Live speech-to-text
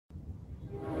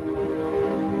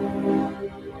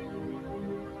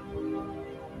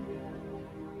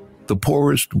The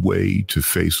poorest way to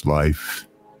face life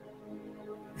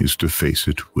is to face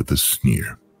it with a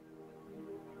sneer.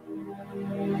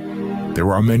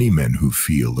 There are many men who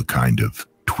feel a kind of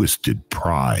twisted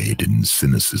pride and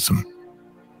cynicism.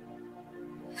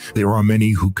 There are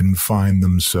many who confine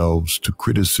themselves to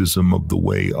criticism of the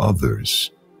way others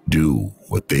do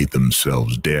what they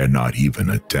themselves dare not even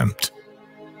attempt.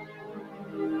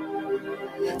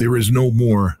 There is no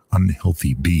more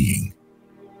unhealthy being,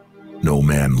 no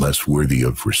man less worthy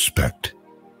of respect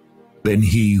than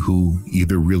he who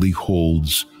either really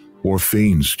holds or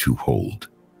feigns to hold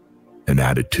an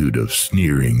attitude of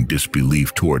sneering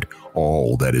disbelief toward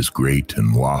all that is great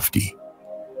and lofty,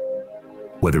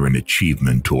 whether in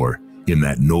achievement or in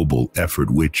that noble effort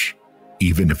which,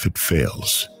 even if it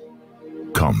fails,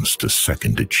 comes to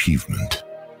second achievement.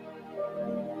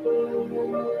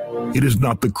 It is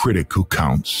not the critic who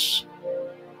counts,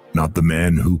 not the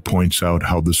man who points out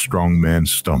how the strong man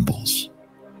stumbles,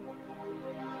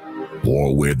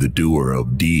 or where the doer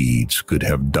of deeds could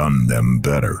have done them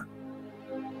better.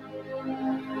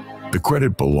 The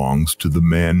credit belongs to the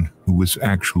man who is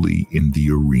actually in the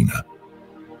arena,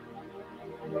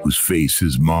 whose face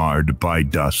is marred by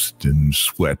dust and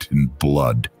sweat and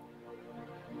blood,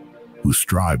 who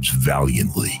strives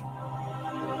valiantly,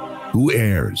 who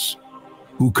errs,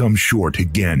 who comes short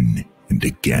again and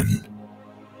again,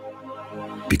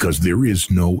 because there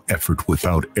is no effort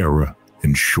without error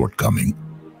and shortcoming,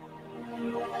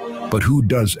 but who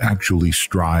does actually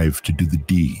strive to do the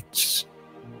deeds,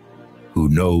 who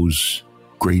knows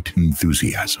great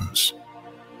enthusiasms,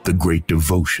 the great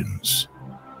devotions,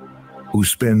 who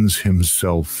spends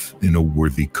himself in a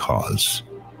worthy cause,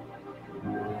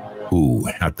 who,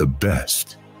 at the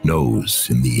best, knows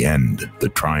in the end the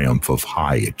triumph of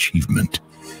high achievement,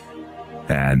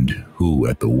 and who,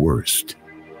 at the worst,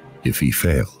 if he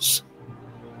fails,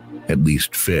 at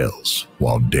least fails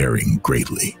while daring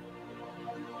greatly,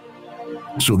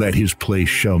 so that his place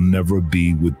shall never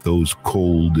be with those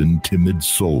cold and timid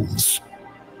souls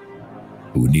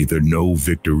who neither know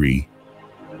victory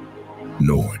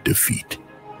nor defeat.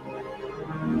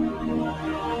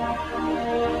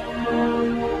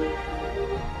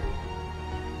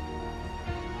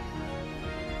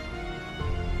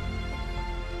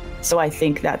 So I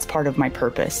think that's part of my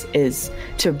purpose, is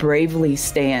to bravely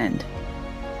stand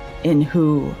in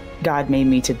who God made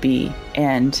me to be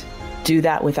and do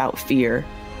that without fear.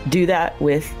 Do that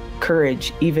with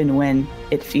courage, even when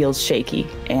it feels shaky,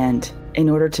 and in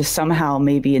order to somehow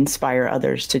maybe inspire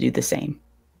others to do the same.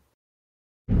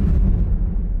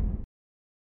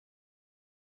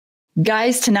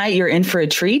 Guys, tonight you're in for a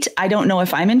treat. I don't know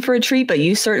if I'm in for a treat, but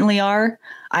you certainly are.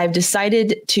 I've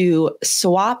decided to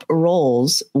swap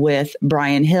roles with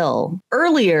Brian Hill.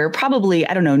 Earlier, probably,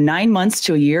 9 months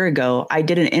to a year ago, I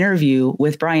did an interview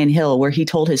with Brian Hill where he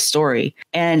told his story.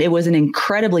 And it was an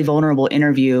incredibly vulnerable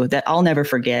interview that I'll never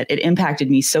forget. It impacted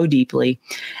me so deeply.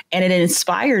 And it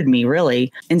inspired me,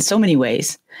 really, in so many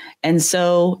ways. And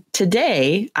so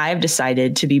today, I've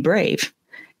decided to be brave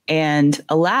and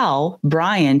allow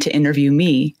Brian to interview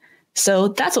me. So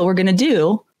that's what we're going to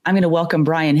do. I'm going to welcome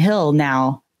Brian Hill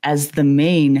now as the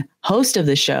main host of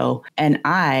the show, and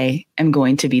I am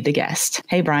going to be the guest.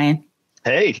 Hey, Brian.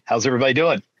 Hey, how's everybody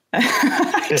doing?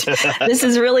 This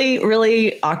is really,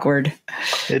 really awkward.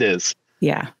 It is.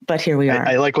 Yeah, but here we are.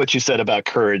 I like what you said about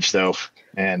courage, though.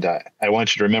 And I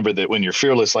want you to remember that when you're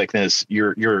fearless like this,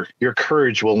 your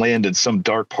courage will land in some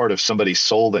dark part of somebody's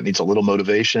soul that needs a little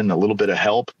motivation, a little bit of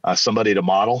help, somebody to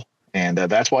model. And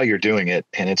that's why you're doing it.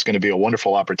 And it's going to be a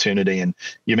wonderful opportunity. And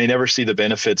you may never see the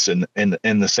benefits in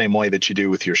the same way that you do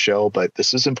with your show, but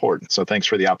this is important. So thanks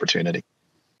for the opportunity.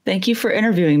 Thank you for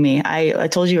interviewing me. I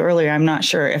told you earlier, I'm not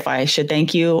sure if I should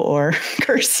thank you or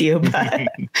curse you, but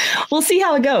we'll see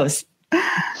how it goes.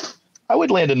 I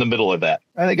would land in the middle of that.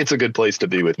 I think it's a good place to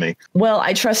be with me. Well,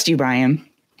 I trust you, Brian.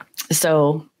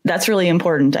 So that's really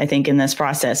important, I think, in this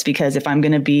process, because if I'm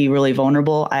going to be really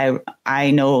vulnerable,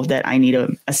 I know that I need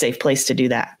a safe place to do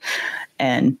that.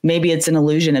 And maybe it's an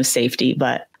illusion of safety,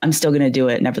 but I'm still going to do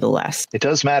it nevertheless. It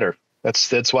does matter.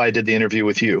 That's why I did the interview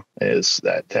with you, is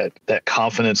that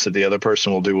confidence that the other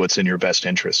person will do what's in your best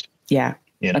interest. Yeah,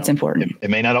 that's important. It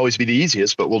may not always be the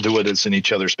easiest, but we'll do what is in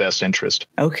each other's best interest.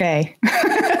 Okay.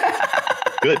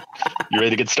 Good. You ready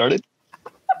to get started?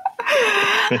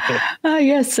 I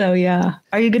guess so. Yeah.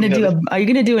 Are you going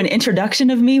to do an introduction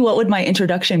of me? What would my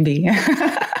introduction be?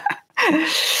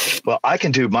 Well, I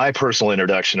can do my personal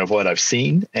introduction of what I've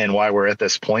seen and why we're at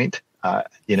this point.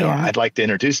 I'd like to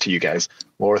introduce to you guys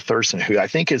Lora Thorson, who I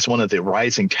think is one of the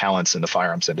rising talents in the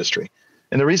firearms industry.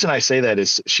 And the reason I say that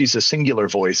is she's a singular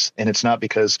voice, and it's not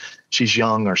because she's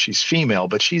young or she's female,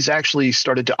 but she's actually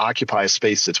started to occupy a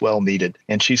space that's well needed.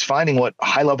 And she's finding what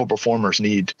high level performers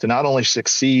need to not only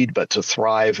succeed, but to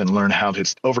thrive and learn how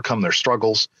to overcome their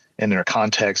struggles in their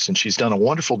context. And she's done a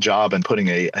wonderful job in putting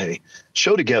a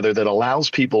show together that allows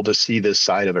people to see this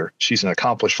side of her. She's an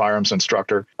accomplished firearms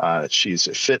instructor. She's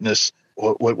a fitness,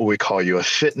 what will we call you? A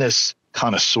fitness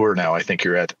connoisseur now. I think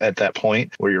you're at that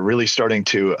point where you're really starting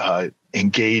to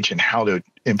engage in how to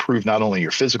improve not only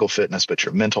your physical fitness, but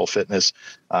your mental fitness.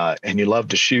 And you love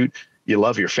to shoot. You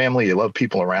love your family. You love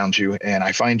people around you. And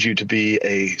I find you to be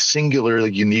a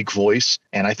singularly unique voice.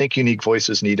 And I think unique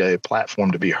voices need a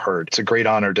platform to be heard. It's a great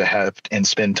honor to have and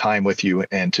spend time with you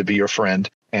and to be your friend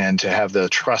and to have the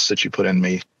trust that you put in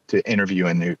me to interview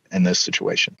in this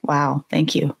situation. Wow.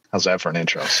 Thank you. How's that for an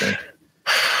intro? See?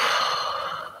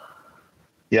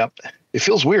 Yep. It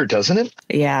feels weird, doesn't it?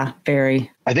 Yeah,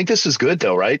 very. I think this is good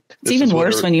though, right? It's even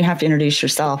worse when you have to introduce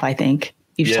yourself, I think.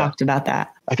 You've talked about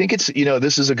that. I think it's,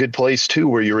 this is a good place too,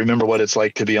 where you remember what it's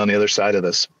like to be on the other side of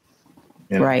this.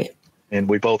 Right. And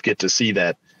we both get to see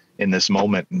that in this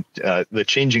moment. The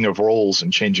changing of roles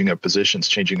and changing of positions,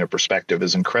 changing of perspective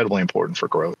is incredibly important for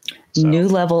growth. So, new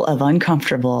level of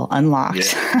uncomfortable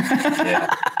unlocked.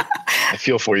 Yeah. I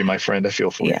feel for you, my friend. I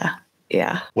feel for you.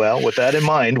 Yeah. Well, with that in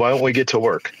mind, why don't we get to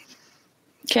work?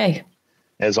 Okay.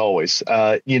 As always,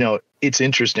 it's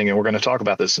interesting, and we're going to talk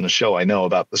about this in the show, I know,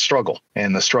 about the struggle.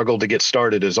 And the struggle to get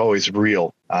started is always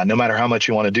real. No matter how much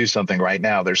you want to do something right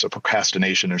now, there's a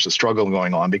procrastination, there's a struggle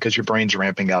going on because your brain's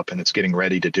ramping up and it's getting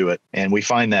ready to do it. And we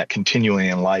find that continuing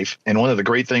in life. And one of the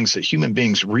great things that human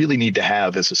beings really need to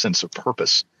have is a sense of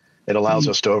purpose. It allows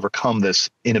us to overcome this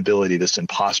inability, this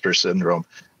imposter syndrome,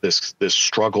 this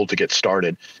struggle to get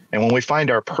started. And when we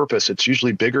find our purpose, it's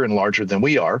usually bigger and larger than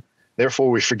we are. Therefore,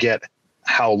 we forget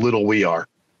how little we are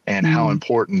and how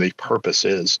important the purpose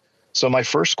is. So my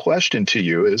first question to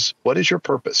you is, what is your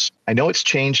purpose? I know it's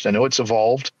changed. I know it's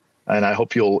evolved. And I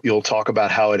hope you'll talk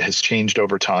about how it has changed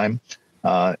over time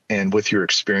and with your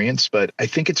experience. But I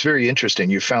think it's very interesting.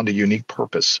 You found a unique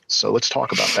purpose. So let's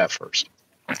talk about that first.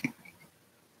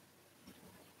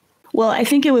 Well, I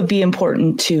think it would be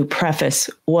important to preface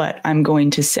what I'm going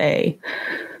to say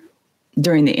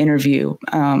during the interview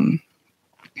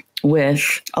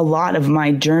with a lot of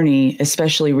my journey,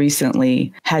 especially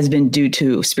recently, has been due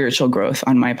to spiritual growth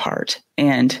on my part.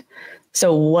 And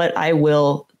so what I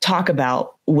will talk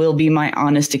about will be my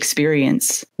honest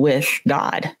experience with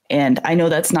God. And I know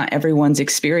that's not everyone's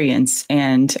experience.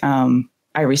 And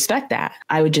I respect that.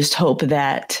 I would just hope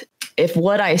that if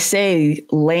what I say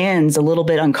lands a little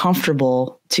bit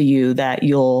uncomfortable to you, that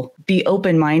you'll be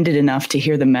open-minded enough to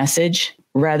hear the message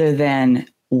rather than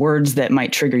words that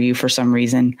might trigger you for some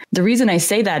reason. The reason I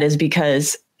say that is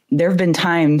because there have been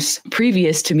times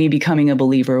previous to me becoming a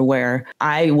believer where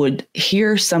I would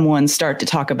hear someone start to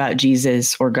talk about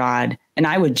Jesus or God, and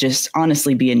I would just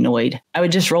honestly be annoyed. I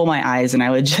would just roll my eyes and I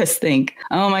would just think,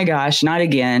 oh my gosh, not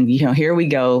again. Here we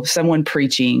go. Someone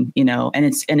preaching,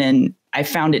 and then I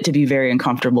found it to be very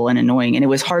uncomfortable and annoying. And it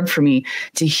was hard for me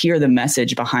to hear the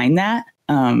message behind that.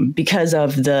 Because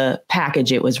of the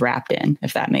package it was wrapped in,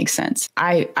 if that makes sense.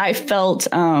 I felt,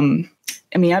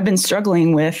 I've been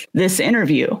struggling with this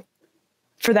interview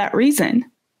for that reason.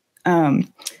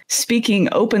 Speaking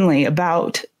openly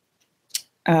about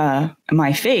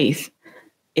my faith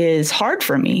is hard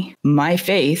for me. My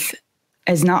faith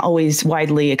is not always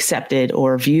widely accepted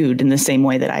or viewed in the same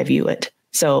way that I view it.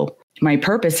 So my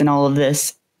purpose in all of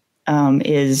this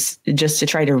is just to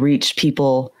try to reach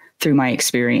people through my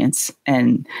experience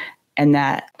and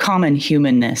that common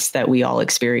humanness that we all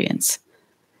experience.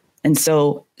 And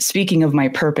so speaking of my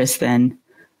purpose, then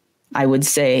I would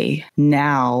say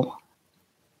now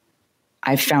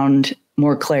I've found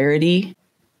more clarity.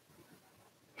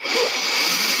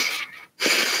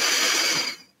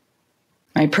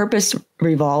 My purpose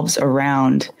revolves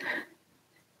around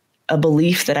a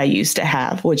belief that I used to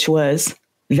have, which was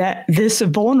that this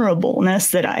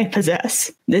vulnerableness that I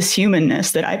possess, this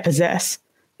humanness that I possess,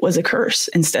 was a curse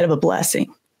instead of a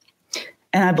blessing.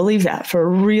 And I believed that for a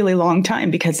really long time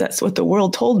because that's what the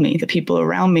world told me. The people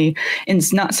around me, in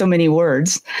not so many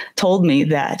words, told me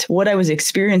that what I was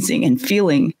experiencing and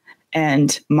feeling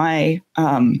and my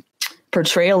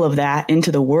portrayal of that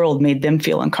into the world made them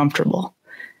feel uncomfortable.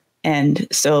 And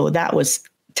so that was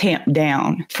tamped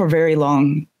down for a very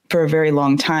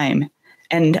long time.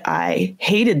 And I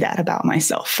hated that about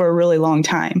myself for a really long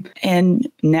time.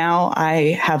 And now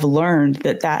I have learned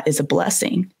that that is a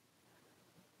blessing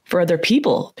for other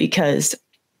people because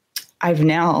I've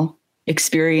now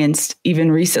experienced, even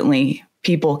recently,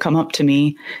 people come up to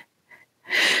me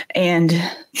and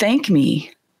thank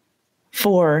me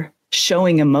for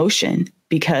showing emotion,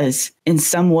 because in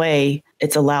some way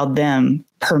it's allowed them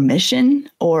permission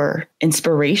or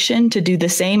inspiration to do the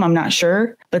same. I'm not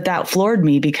sure, but that floored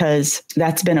me because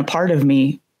that's been a part of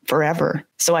me forever.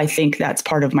 So I think that's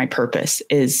part of my purpose,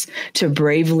 is to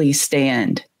bravely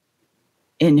stand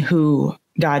in who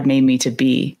God made me to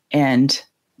be and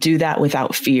do that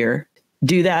without fear,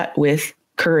 do that with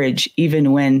courage,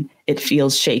 even when it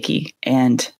feels shaky,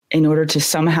 and in order to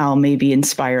somehow maybe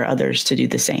inspire others to do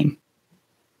the same.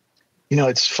 You know,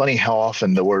 it's funny how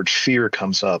often the word fear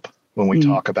comes up when we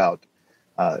talk about,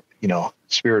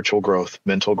 spiritual growth,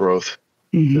 mental growth,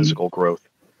 physical growth.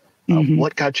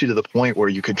 What got you to the point where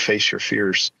you could face your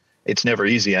fears? It's never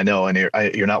easy, I know, and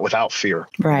you're not without fear.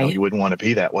 Right. You wouldn't want to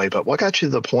be that way. But what got you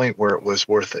to the point where it was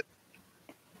worth it?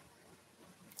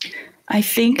 I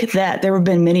think that there have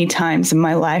been many times in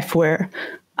my life where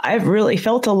I've really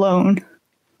felt alone.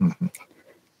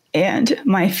 And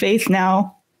my faith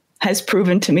now has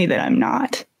proven to me that I'm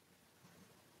not.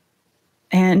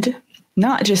 And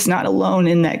not just not alone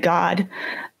in that God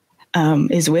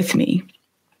is with me,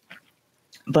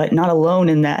 but not alone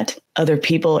in that other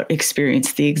people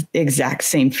experience the exact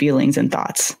same feelings and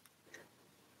thoughts.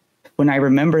 When I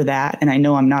remember that and I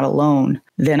know I'm not alone,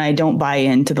 then I don't buy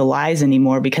into the lies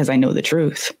anymore because I know the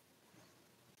truth.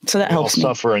 So that helps me. We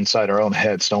all suffer inside our own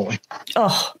heads, don't we?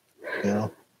 Oh, Yeah.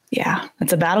 Yeah,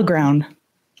 it's a battleground.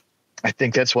 I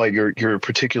think that's why your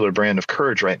particular brand of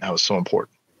courage right now is so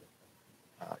important.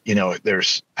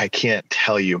 I can't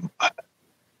tell you,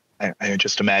 I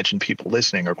just imagine people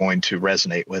listening are going to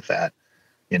resonate with that.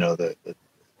 The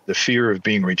fear of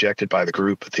being rejected by the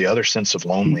group, the other sense of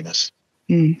loneliness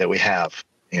that we have,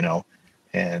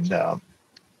 and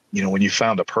when you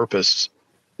found a purpose,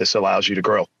 this allows you to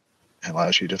grow, it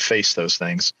allows you to face those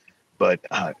things. But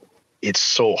it's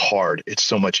so hard. It's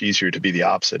so much easier to be the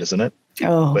opposite, isn't it?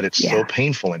 Oh, but it's so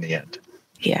painful in the end.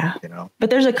 Yeah.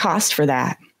 But there's a cost for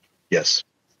that. Yes.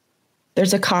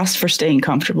 There's a cost for staying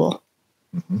comfortable.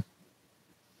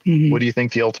 What do you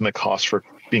think the ultimate cost for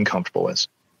being comfortable is?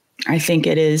 I think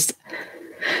it's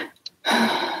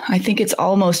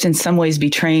almost in some ways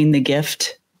betraying the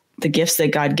gifts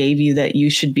that God gave you, that you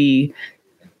should be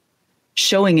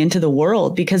showing into the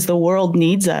world, because the world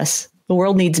needs us. The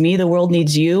world needs me. The world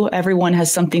needs you. Everyone has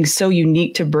something so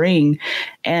unique to bring.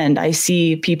 And I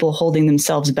see people holding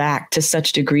themselves back to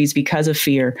such degrees because of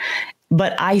fear.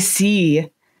 But I see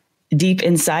deep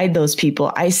inside those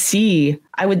people, I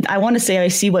want to say I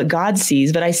see what God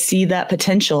sees, but I see that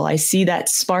potential. I see that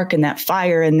spark and that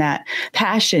fire and that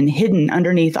passion hidden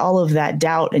underneath all of that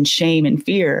doubt and shame and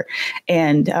fear.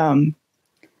 And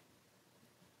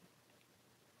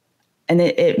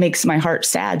it makes my heart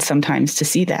sad sometimes to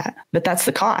see that, but that's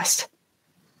the cost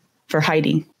for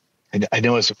hiding. And I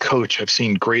know as a coach, I've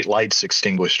seen great lights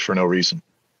extinguished for no reason,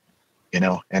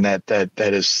 and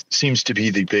that seems to be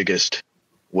the biggest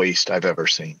waste I've ever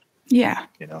seen. Yeah.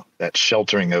 That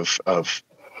sheltering of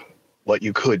what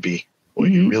you could be, what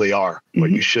you really are,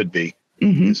 what you should be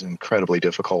is incredibly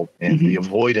difficult. And the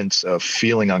avoidance of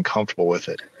feeling uncomfortable with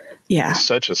it is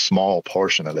such a small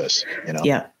portion of this,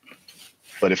 Yeah.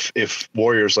 But if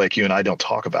warriors like you and I don't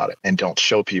talk about it and don't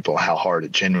show people how hard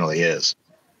it genuinely is,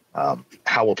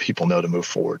 how will people know to move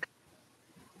forward?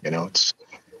 It's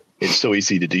so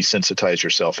easy to desensitize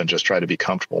yourself and just try to be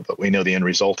comfortable. But we know the end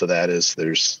result of that is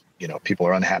people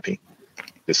are unhappy,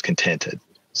 discontented.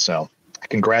 So I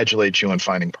congratulate you on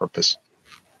finding purpose.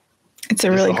 It's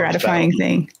a really gratifying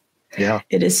thing. Yeah.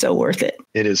 It is so worth it.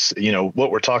 It is, what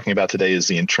we're talking about today is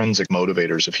the intrinsic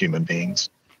motivators of human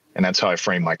beings. And that's how I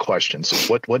frame my questions.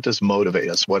 What does motivate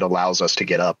us? What allows us to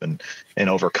get up and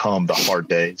overcome the hard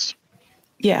days?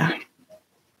 Yeah.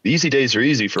 The easy days are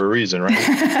easy for a reason,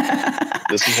 right?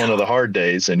 This is one of the hard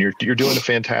days, and you're doing a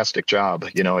fantastic job.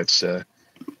 It's to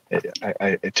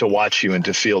watch you and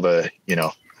to feel the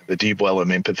deep well of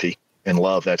empathy and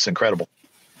love. That's incredible,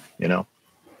 and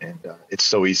it's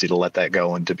so easy to let that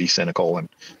go and to be cynical and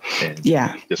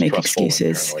make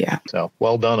excuses. Yeah. So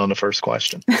well done on the first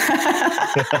question.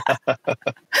 That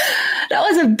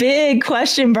was a big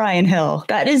question, Brian Hill.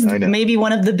 That is maybe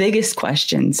one of the biggest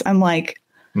questions. I'm like,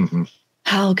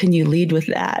 how can you lead with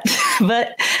that?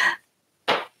 But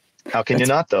how can you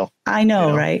not, though? I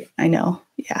know, right? I know.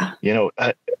 Yeah.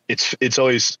 It's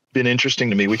always been interesting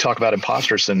to me. We talk about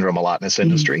imposter syndrome a lot in this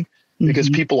industry because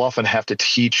people often have to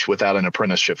teach without an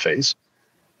apprenticeship phase.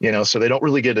 So they don't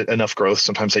really get enough growth.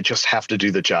 Sometimes they just have to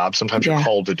do the job. Sometimes you're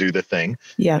called to do the thing.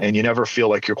 Yeah. And you never feel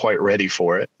like you're quite ready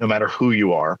for it, no matter who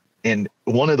you are. And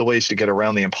one of the ways to get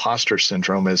around the imposter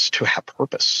syndrome is to have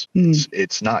purpose.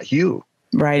 It's not you.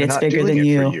 Right. You're It's not bigger doing than it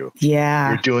you. for you. Yeah.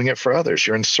 You're doing it for others.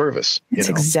 You're in service. That's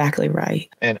exactly right.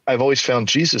 And I've always found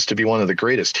Jesus to be one of the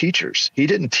greatest teachers. He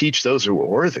didn't teach those who were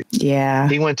worthy. Yeah.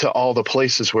 He went to all the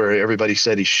places where everybody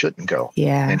said he shouldn't go.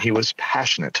 Yeah. And he was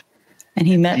passionate. And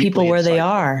he met people where they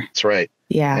are. That's right.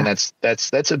 Yeah. And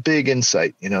that's a big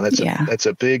insight. That's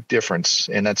a big difference.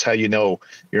 And that's how you know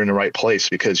you're in the right place,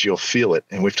 because you'll feel it.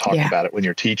 And we've talked about it when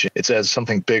you're teaching. It's as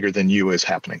something bigger than you is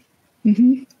happening.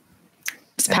 Mm-hmm.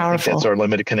 It's powerful. I think that's our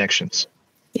limited connections.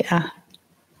 Yeah.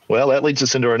 Well, that leads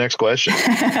us into our next question.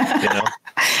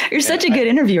 You're such a good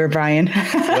interviewer, Brian.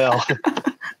 Well,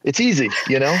 it's easy,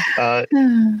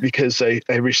 because I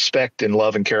respect and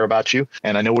love and care about you,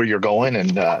 and I know where you're going,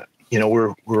 and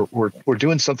we're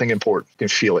doing something important. You can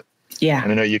feel it. Yeah.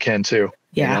 And I know you can too.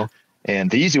 Yeah. And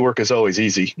the easy work is always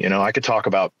easy. I could talk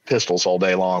about pistols all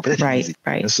day long, but it's easy.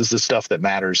 Right. This is the stuff that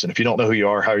matters. And if you don't know who you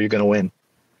are, how are you going to win?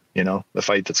 The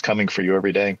fight that's coming for you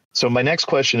every day. So my next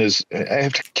question is, I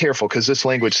have to be careful because this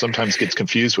language sometimes gets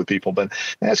confused with people, but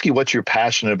I ask you what you're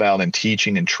passionate about in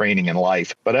teaching and training in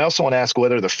life. But I also want to ask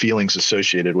what are the feelings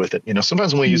associated with it?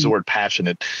 Sometimes when we use the word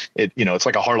passionate, it's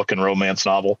like a Harlequin romance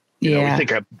novel. We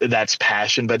think that's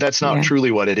passion, but that's not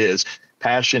truly what it is.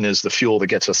 Passion is the fuel that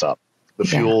gets us up, the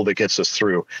fuel that gets us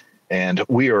through. And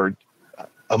we are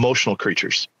emotional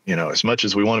creatures. As much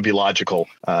as we want to be logical,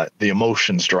 the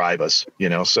emotions drive us,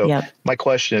 So my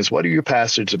question is, what are your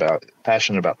passionate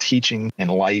about teaching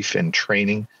and life and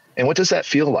training? And what does that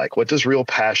feel like? What does real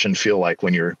passion feel like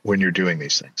when you're doing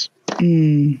these things?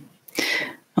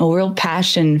 Real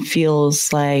passion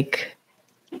feels like,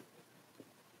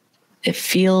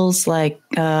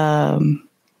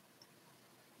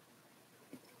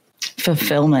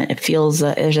 fulfillment. It feels,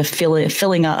 there's a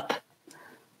filling up.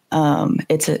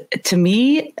 To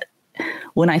me,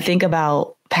 when I think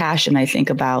about passion, I think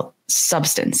about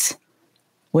substance.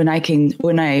 When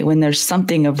there's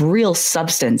something of real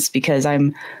substance, because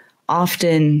I'm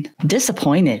often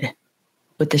disappointed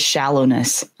with the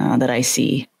shallowness that I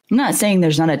see. I'm not saying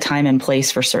there's not a time and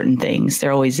place for certain things.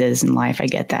 There always is in life. I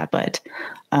get that. But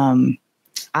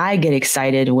I get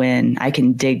excited when I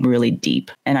can dig really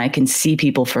deep and I can see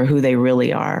people for who they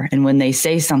really are. And when they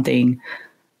say something,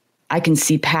 I can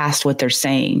see past what they're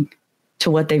saying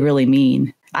to what they really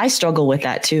mean. I struggle with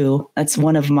that too. That's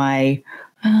one of my,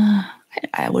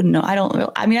 I wouldn't know. I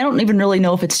don't even really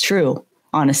know if it's true,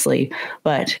 honestly,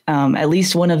 but at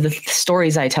least one of the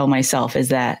stories I tell myself is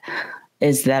that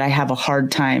I have a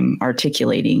hard time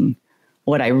articulating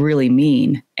what I really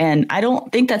mean. And I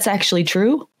don't think that's actually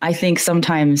true. I think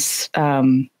sometimes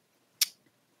other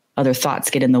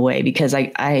thoughts get in the way because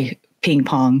I ping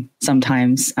pong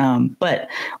sometimes. But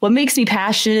what makes me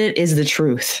passionate is the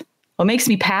truth. What makes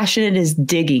me passionate is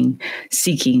digging,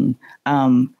 seeking,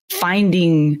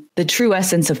 finding the true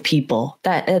essence of people.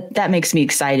 That makes me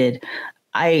excited.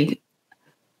 I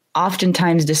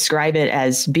oftentimes describe it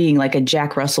as being like a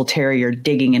Jack Russell Terrier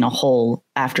digging in a hole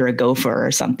after a gopher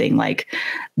or something. Like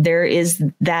there is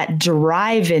that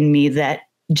drive in me that,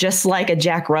 just like a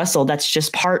Jack Russell, that's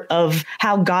just part of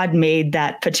how God made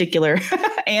that particular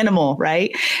animal,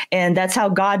 right? And that's how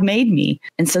God made me.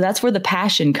 And so that's where the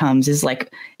passion comes,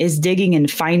 is digging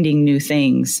and finding new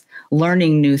things,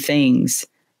 learning new things,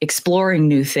 exploring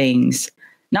new things,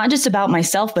 not just about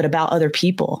myself, but about other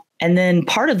people. And then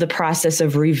part of the process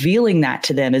of revealing that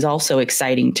to them is also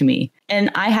exciting to me. And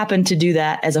I happen to do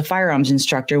that as a firearms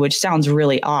instructor, which sounds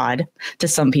really odd to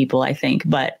some people, I think.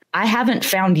 But I haven't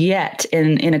found yet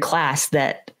in a class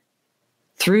that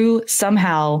through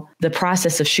somehow the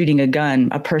process of shooting a gun,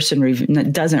 a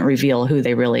person doesn't reveal who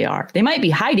they really are. They might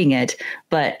be hiding it,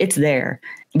 but it's there.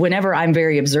 Whenever I'm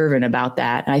very observant about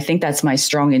that, and I think that's my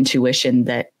strong intuition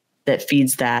that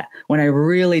feeds that. When I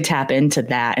really tap into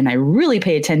that and I really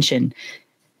pay attention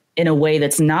in a way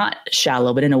that's not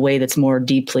shallow, but in a way that's more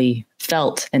deeply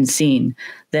felt and seen,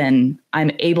 then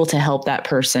I'm able to help that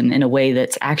person in a way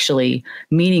that's actually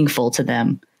meaningful to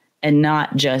them and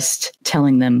not just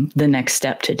telling them the next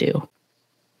step to do.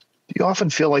 Do you often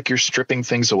feel like you're stripping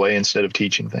things away instead of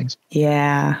teaching things?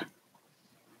 Yeah.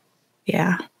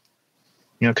 Yeah.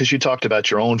 Because you talked about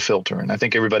your own filter, and I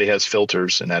think everybody has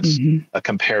filters, and that's a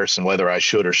comparison whether I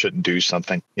should or shouldn't do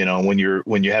something. When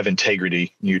you have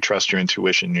integrity, you trust your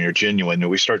intuition, and you're genuine,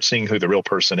 and we start seeing who the real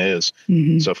person is.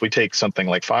 So if we take something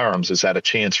like firearms, is that a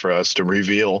chance for us to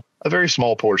reveal a very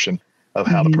small portion of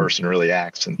how the person really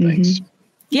acts and thinks?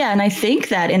 Yeah, and I think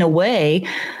that in a way,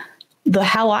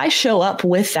 how I show up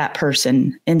with that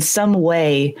person in some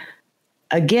way,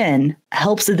 again,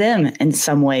 helps them in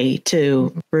some way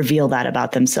to reveal that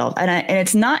about themselves. And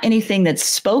it's not anything that's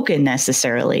spoken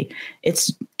necessarily.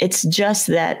 It's just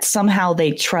that somehow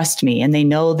they trust me and they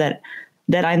know that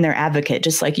that I'm their advocate,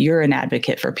 just like you're an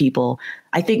advocate for people.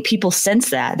 I think people sense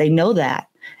that, they know that,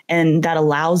 and that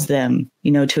allows them,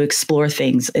 to explore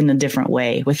things in a different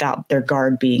way without their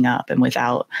guard being up and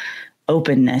without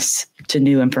openness to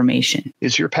new information.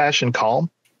 Is your passion calm?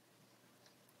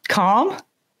 Calm?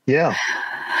 Yeah.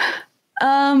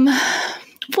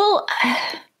 Well,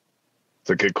 it's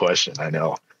a good question. I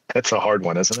know. That's a hard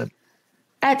one, isn't it?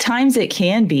 At times it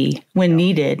can be when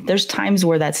needed. There's times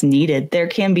where that's needed. There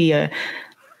can be a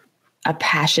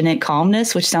passionate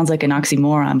calmness, which sounds like an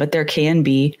oxymoron, but there can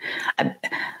be.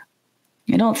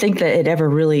 I don't think that it ever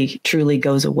really truly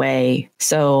goes away.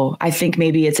 So I think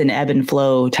maybe it's an ebb and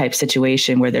flow type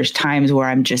situation where there's times where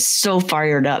I'm just so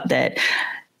fired up that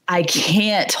I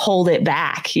can't hold it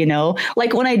back,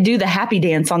 like when I do the happy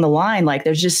dance on the line, like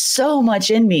there's just so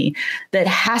much in me that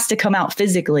has to come out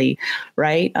physically.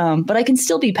 Right. But I can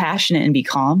still be passionate and be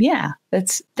calm. Yeah,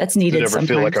 that's needed. Did it ever sometimes.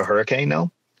 feel like a hurricane?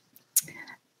 No.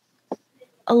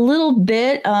 A little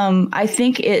bit. I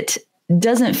think it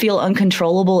doesn't feel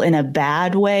uncontrollable in a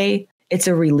bad way. It's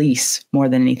a release more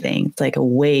than anything. It's like a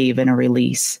wave and a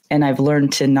release. And I've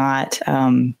learned to not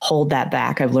hold that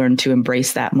back. I've learned to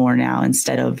embrace that more now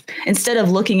instead of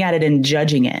looking at it and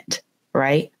judging it,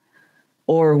 right?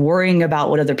 Or worrying about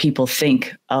what other people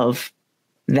think of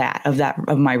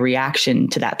my reaction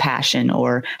to that passion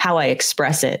or how I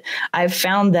express it. I've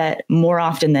found that more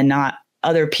often than not,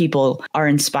 other people are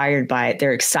inspired by it.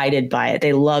 They're excited by it.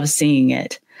 They love seeing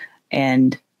it.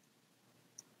 And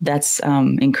that's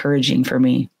encouraging for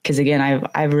me. Because again, I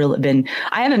haven't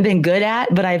been good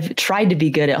at, but I've tried to be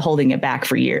good at holding it back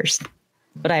for years,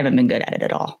 but I haven't been good at it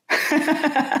at all.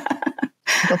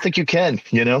 I don't think you can,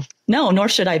 No, nor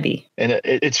should I be. And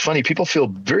it's funny. People feel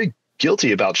very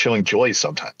guilty about showing joy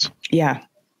sometimes. Yeah.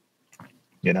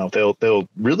 They'll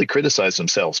really criticize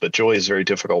themselves, but joy is very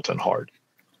difficult and hard,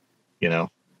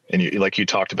 and you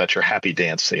talked about your happy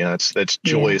dance, that's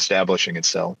joy establishing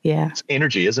itself. Yeah. It's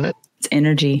energy, isn't it? It's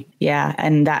energy. Yeah.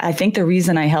 And I think the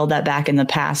reason I held that back in the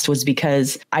past was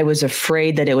because I was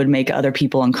afraid that it would make other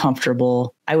people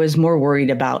uncomfortable. I was more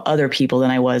worried about other people than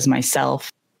I was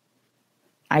myself.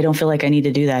 I don't feel like I need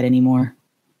to do that anymore.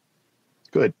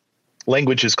 Good.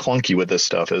 Language is clunky with this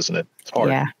stuff, isn't it? It's hard.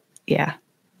 Yeah. Yeah.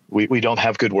 We don't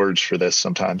have good words for this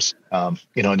sometimes. And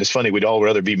it's funny, we'd all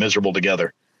rather be miserable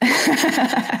together.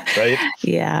 Right?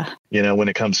 Yeah. When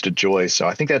it comes to joy. So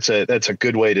I think that's a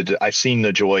good way I've seen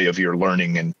the joy of your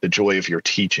learning and the joy of your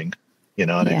teaching,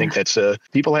 and I think that's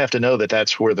people have to know that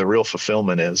that's where the real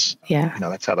fulfillment is. Yeah.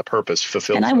 That's how the purpose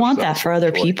fulfills. And I want that for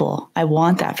other people. I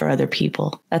want that for other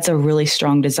people. That's a really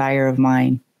strong desire of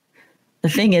mine. The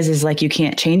thing is like, you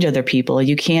can't change other people.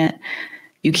 You can't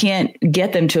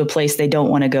get them to a place they don't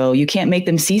want to go. You can't make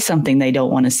them see something they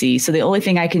don't want to see. So the only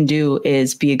thing I can do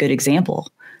is be a good example.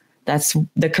 That's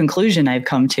the conclusion I've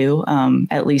come to,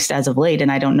 at least as of late.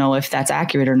 And I don't know if that's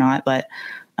accurate or not, but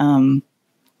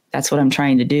that's what I'm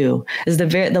trying to do. Is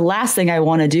the last thing I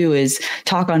want to do is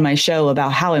talk on my show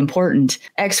about how important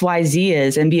XYZ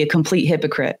is and be a complete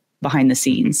hypocrite behind the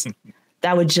scenes.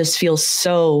 That would just feel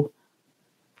so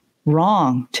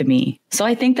wrong to me. So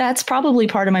I think that's probably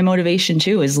part of my motivation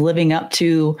too, is living up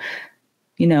to,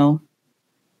 not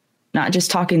just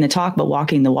talking the talk, but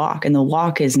walking the walk. And the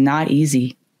walk is not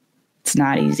easy. It's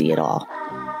not easy at all.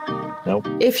 Nope.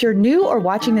 If you're new or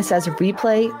watching this as a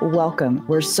replay, welcome.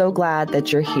 We're so glad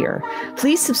that you're here.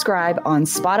 Please subscribe on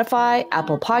Spotify,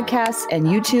 Apple Podcasts, and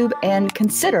YouTube, and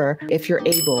consider, if you're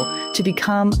able, to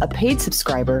become a paid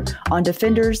subscriber on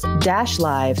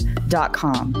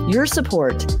defenders-live.com. Your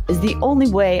support is the only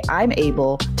way I'm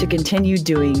able to continue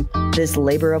doing this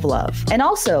labor of love. And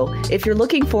also, if you're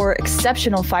looking for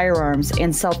exceptional firearms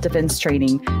and self-defense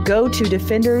training, go to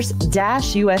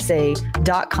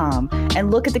defenders-usa.com and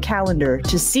look at the calendar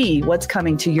to see what's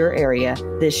coming to your area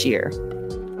this year.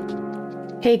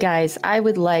 Hey guys, I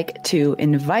would like to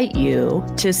invite you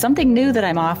to something new that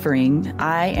I'm offering.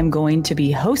 I am going to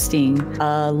be hosting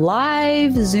a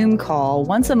live Zoom call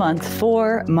once a month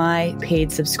for my paid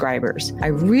subscribers. I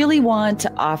really want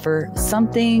to offer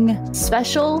something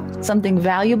special, something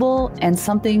valuable, and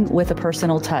something with a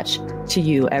personal touch to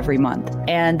you every month.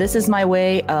 And this is my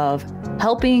way of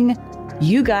helping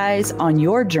you guys on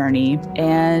your journey.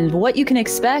 And what you can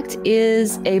expect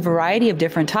is a variety of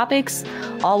different topics,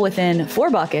 all within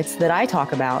 4 buckets that I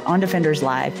talk about on Defenders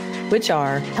Live, which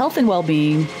are health and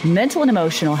well-being, mental and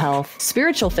emotional health,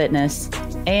 spiritual fitness,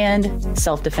 and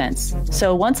self-defense.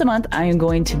 So once a month, I am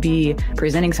going to be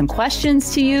presenting some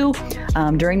questions to you.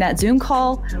 During that Zoom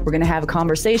call, we're going to have a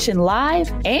conversation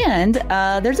live, and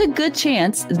there's a good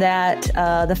chance that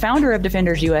the founder of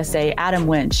Defenders USA, Adam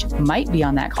Winch, might be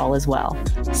on that call as well.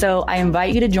 well. So I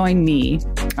invite you to join me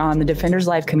on the Defenders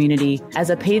Live community. As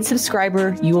a paid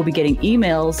subscriber, you will be getting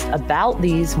emails about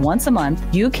these once a month.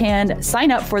 You can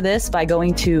sign up for this by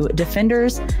going to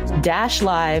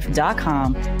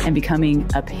defenders-live.com and becoming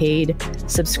a paid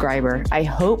subscriber. I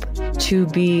hope to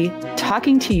be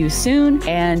talking to you soon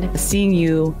and seeing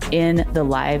you in the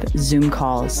live Zoom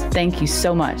calls. Thank you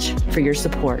so much for your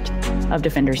support of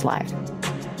Defenders Live.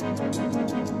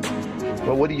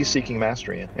 Well, what are you seeking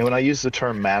mastery in? And when I use the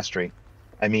term mastery,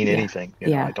 I mean anything. You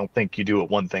know, I don't think you do it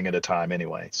one thing at a time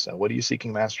anyway. So what are you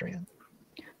seeking mastery in?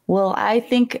 Well, I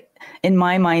think in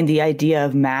my mind, the idea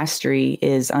of mastery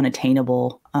is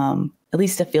unattainable. At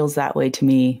least it feels that way to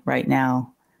me right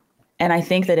now. And I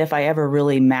think that if I ever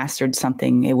really mastered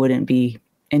something, it wouldn't be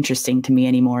interesting to me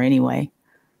anymore anyway.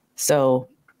 So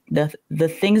the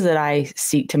things that I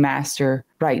seek to master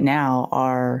right now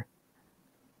are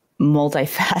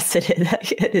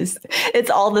multifaceted. It's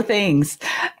all the things.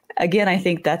 Again, I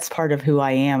think that's part of who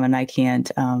I am, and I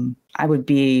can't, I would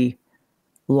be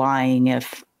lying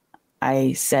if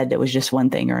I said it was just one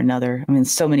thing or another. I mean,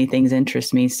 so many things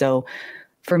interest me. So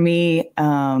for me,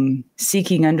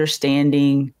 seeking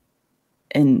understanding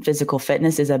in physical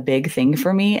fitness is a big thing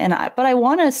for me. But I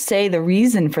want to say the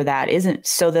reason for that isn't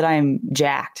so that I'm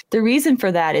jacked. The reason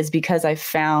for that is because I've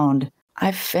found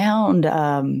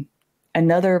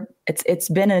it's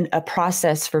been a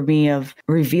process for me of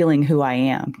revealing who I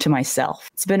am to myself.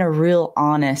 It's been a real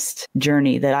honest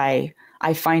journey that I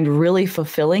find really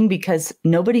fulfilling because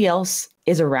nobody else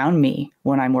is around me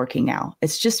when I'm working out.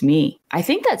 It's just me. I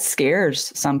think that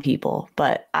scares some people,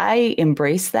 but I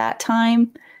embrace that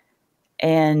time.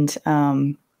 And,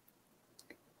 an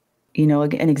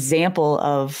example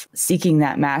of seeking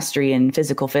that mastery in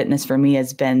physical fitness for me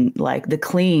has been like the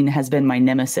clean has been my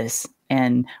nemesis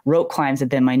and rope climbs have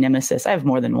been my nemesis. I have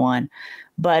more than one.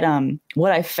 But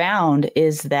what I found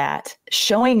is that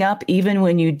showing up even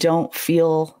when you don't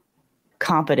feel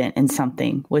competent in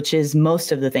something, which is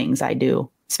most of the things I do,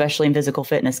 especially in physical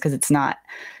fitness, because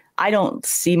I don't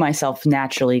see myself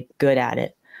naturally good at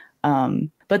it.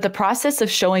 But the process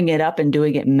of showing it up and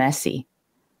doing it messy,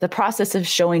 the process of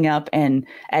showing up and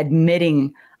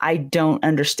admitting, I don't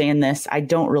understand this. I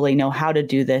don't really know how to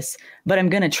do this, but I'm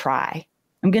going to try.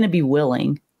 I'm going to be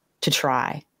willing to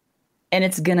try. And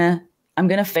I'm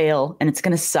going to fail and it's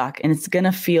going to suck and it's going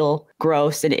to feel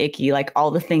gross and icky, like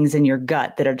all the things in your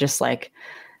gut that are just like,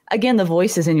 again, the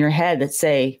voices in your head that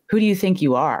say, who do you think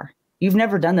you are? You've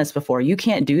never done this before. You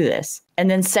can't do this. And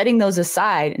then setting those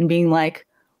aside and being like,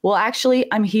 well, actually,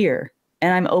 I'm here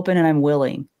and I'm open and I'm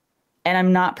willing and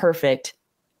I'm not perfect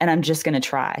and I'm just going to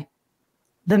try.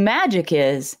 The magic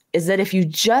is that if you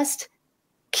just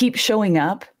keep showing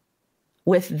up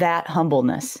with that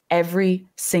humbleness every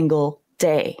single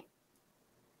day,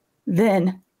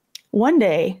 then one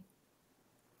day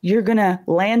you're going to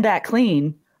land that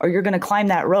clean or you're going to climb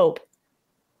that rope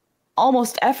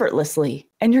almost effortlessly.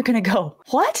 And you're going to go,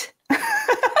 what?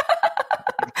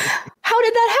 How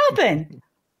did that happen?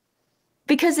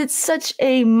 Because it's such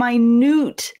a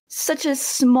minute, such a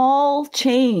small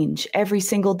change every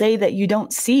single day that you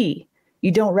don't see,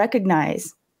 you don't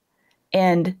recognize.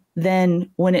 And then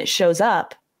when it shows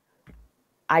up,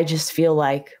 I just feel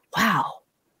like, wow,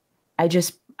 I've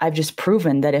just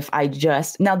proven that if I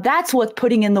now that's what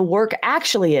putting in the work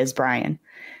actually is, Brian.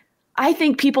 I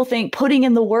think people think putting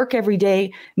in the work every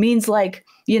day means like,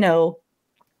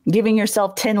 giving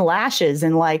yourself 10 lashes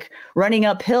and like running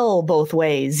uphill both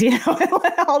ways,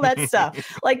 all that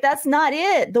stuff. Like, that's not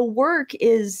it. The work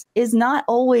is not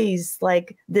always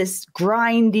like this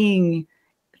grinding,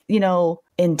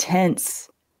 intense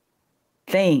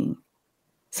thing.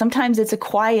 Sometimes it's a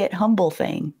quiet, humble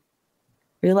thing.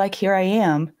 You're like, here I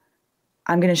am.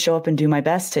 I'm going to show up and do my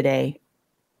best today.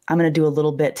 I'm going to do a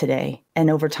little bit today.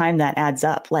 And over time that adds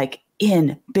up like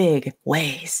in big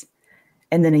ways.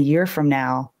 And then a year from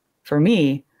now, for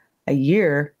me, a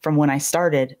year from when I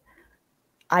started,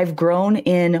 I've grown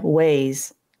in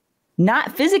ways,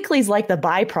 not physically is like the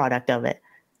byproduct of it,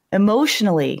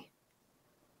 emotionally,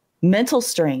 mental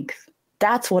strength.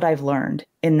 That's what I've learned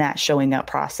in that showing up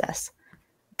process.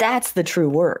 That's the true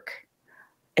work.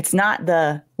 It's not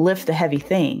the lift the heavy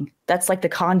thing. That's like the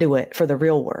conduit for the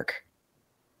real work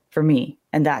for me.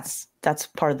 And that's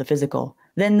part of the physical.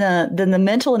 Then the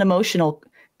mental and emotional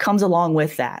comes along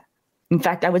with that. In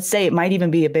fact, I would say it might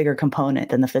even be a bigger component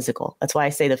than the physical. That's why I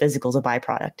say the physical is a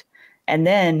byproduct. And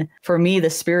then for me, the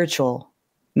spiritual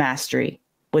mastery,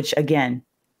 which again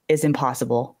is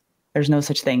impossible. There's no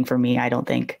such thing for me, I don't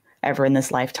think, ever in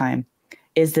this lifetime,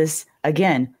 is this,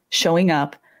 again, showing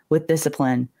up with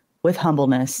discipline, with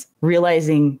humbleness,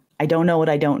 realizing I don't know what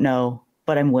I don't know,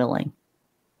 but I'm willing.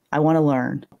 I want to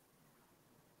learn.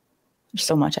 There's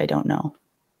so much I don't know.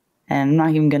 And I'm not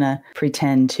even going to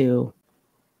pretend to.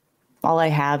 All I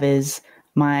have is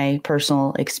my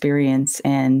personal experience.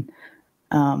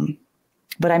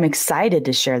 But I'm excited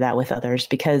to share that with others,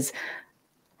 because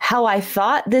how I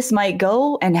thought this might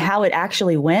go and how it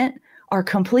actually went are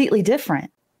completely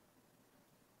different.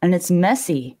 And it's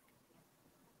messy.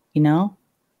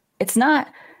 It's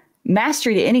not,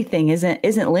 mastery to anything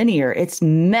isn't linear. It's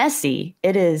messy.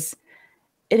 It is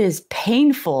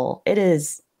painful. It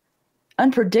is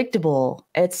unpredictable.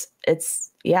 It's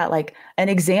like an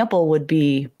example would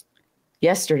be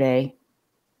yesterday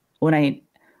when I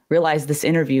realized this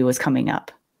interview was coming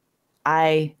up.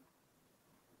 I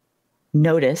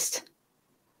noticed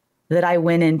that I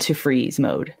went into freeze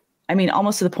mode. I mean,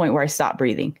 almost to the point where I stopped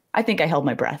breathing. I think I held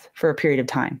my breath for a period of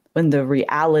time when the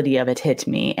reality of it hit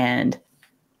me. And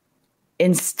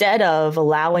instead of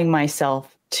allowing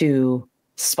myself to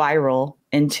spiral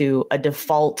into a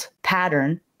default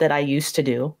pattern that I used to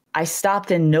do, I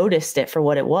stopped and noticed it for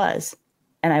what it was.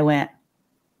 And I went,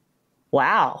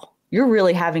 wow, you're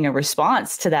really having a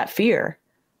response to that fear,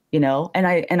 and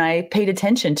I paid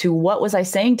attention to what was I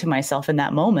saying to myself in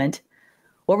that moment?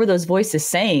 What were those voices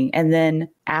saying? And then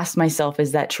asked myself,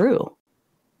 is that true?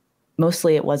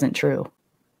 Mostly it wasn't true.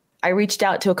 I reached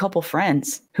out to a couple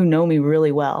friends who know me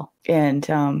really well. And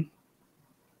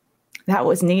that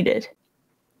was needed,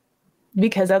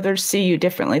 because others see you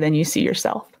differently than you see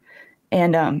yourself.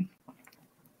 And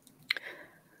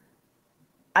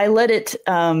I let it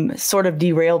sort of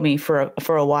derail me for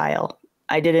a while.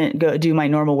 I didn't go do my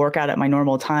normal workout at my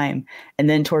normal time. And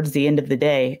then towards the end of the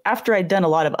day, after I'd done a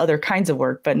lot of other kinds of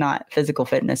work, but not physical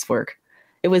fitness work,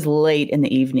 it was late in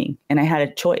the evening and I had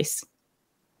a choice.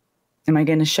 Am I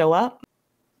going to show up?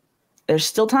 There's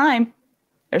still time.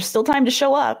 There's still time to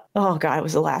show up. Oh God, it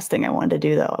was the last thing I wanted to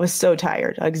do though. I was so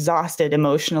tired, exhausted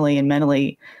emotionally and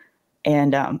mentally.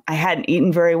 And I hadn't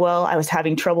eaten very well. I was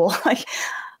having trouble.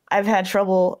 I've had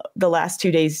trouble the last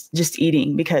 2 days just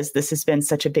eating because this has been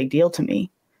such a big deal to me.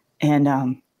 And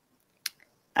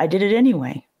I did it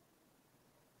anyway.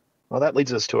 Well, that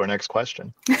leads us to our next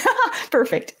question.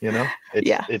 Perfect.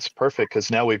 It's perfect,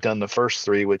 because now we've done the first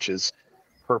three, which is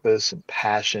purpose and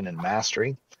passion and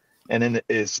mastery. And then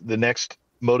the next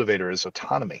motivator is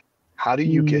autonomy. How do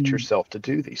you get yourself to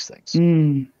do these things?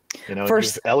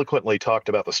 First, you've eloquently talked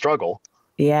about the struggle.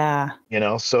 Yeah.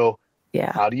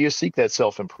 Yeah. How do you seek that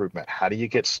self-improvement? How do you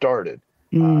get started?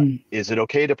 Is it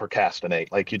okay to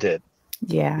procrastinate like you did?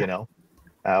 Yeah.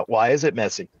 Why is it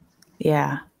messy?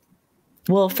 Yeah.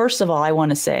 Well, first of all, I want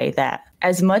to say that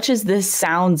as much as this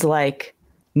sounds like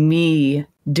me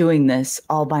doing this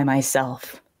all by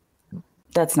myself,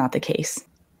 that's not the case.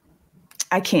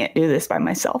 I can't do this by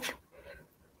myself.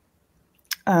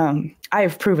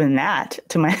 I've proven that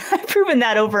I've proven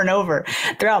that over and over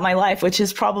throughout my life, which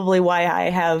is probably why I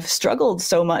have struggled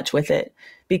so much with it,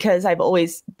 because I've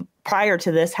always, prior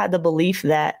to this, had the belief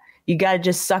that you got to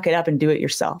just suck it up and do it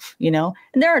yourself, and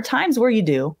there are times where you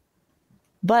do,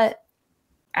 but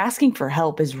asking for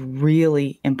help is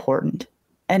really important.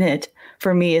 And it,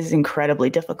 for me, is incredibly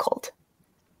difficult.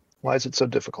 Why is it so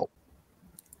difficult?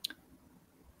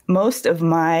 Most of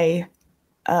my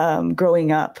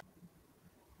growing up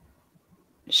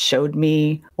showed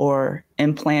me or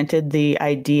implanted the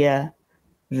idea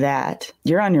that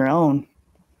you're on your own.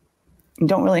 You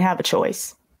don't really have a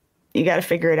choice. You got to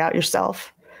figure it out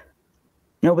yourself.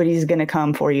 Nobody's going to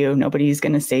come for you. Nobody's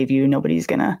going to save you. Nobody's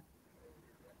going to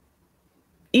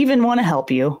even want to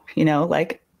help you.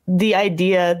 Like the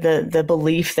idea, the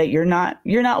belief that you're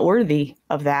not worthy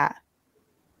of that.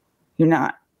 You're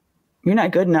not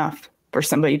good enough for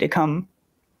somebody to come.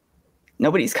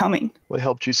 Nobody's coming. What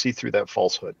helped you see through that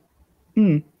falsehood?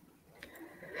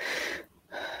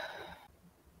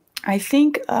 I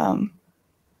think,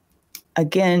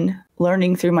 again,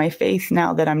 learning through my faith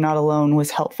now that I'm not alone was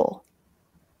helpful.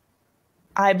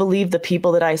 I believe the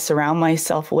people that I surround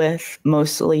myself with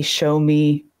mostly show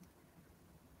me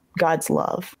God's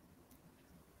love.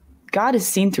 God is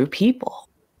seen through people.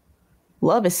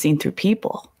 Love is seen through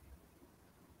people.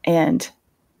 And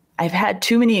I've had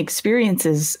too many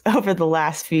experiences over the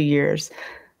last few years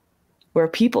where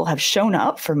people have shown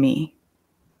up for me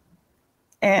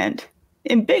and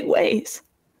in big ways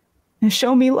and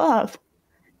show me love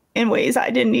in ways I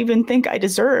didn't even think I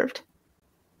deserved.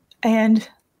 And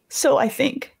so I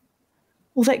think,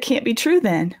 well, that can't be true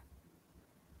then.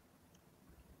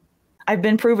 I've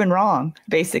been proven wrong,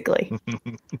 basically.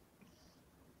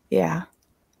 Yeah.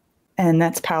 And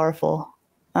that's powerful.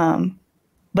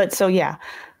 But so, yeah.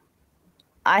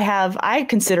 I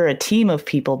consider a team of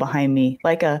people behind me,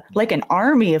 like an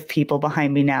army of people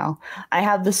behind me now. I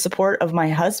have the support of my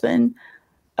husband,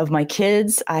 of my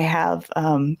kids. I have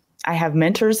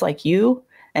mentors like you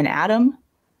and Adam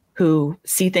who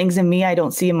see things in me I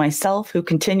don't see in myself, who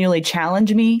continually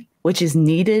challenge me, which is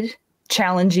needed,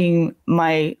 challenging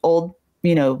my old,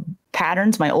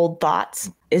 patterns, my old thoughts.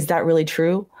 Is that really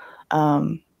true?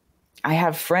 I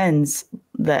have friends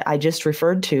that I just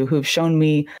referred to who've shown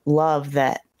me love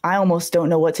that I almost don't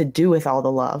know what to do with all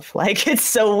the love. Like, it's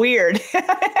so weird.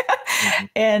 Mm-hmm.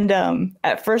 And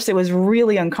at first it was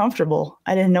really uncomfortable.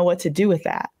 I didn't know what to do with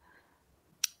that.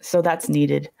 So that's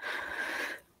needed.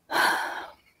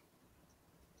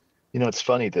 It's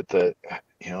funny that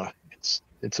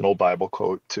it's an old Bible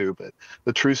quote too, but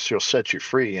the truth shall set you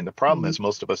free. And the problem is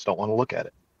most of us don't want to look at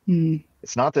it.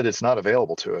 It's not that it's not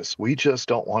available to us. We just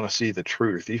don't want to see the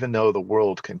truth, even though the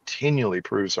world continually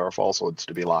proves our falsehoods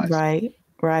to be lies.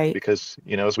 Right. Because,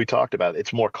 as we talked about,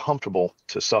 it's more comfortable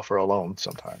to suffer alone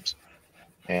sometimes.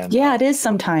 And yeah, it is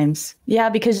sometimes. Yeah,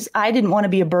 because I didn't want to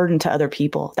be a burden to other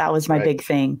people. That was my big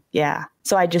thing. Yeah.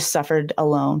 So I just suffered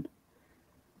alone.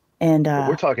 And but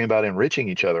we're talking about enriching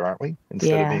each other, aren't we?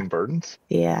 Instead of being burdens.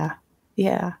 Yeah.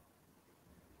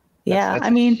 That's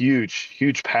a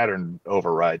huge pattern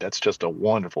override. That's just a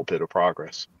wonderful bit of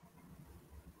progress.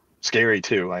 Scary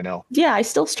too, I know. Yeah, I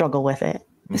still struggle with it.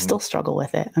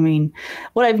 I mean,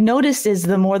 what I've noticed is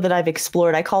the more that I've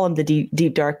explored, I call them the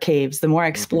deep, dark caves. The more I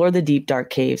explore the deep,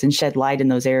 dark caves and shed light in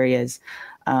those areas,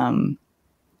 the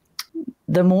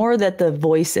more that the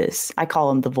voices, I call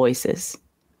them the voices,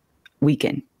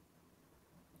 weaken,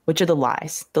 which are the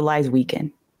lies. The lies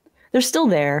weaken. They're still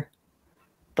there,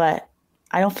 but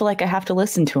I don't feel like I have to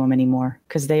listen to them anymore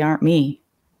because they aren't me.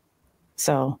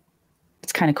 So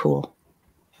it's kind of cool.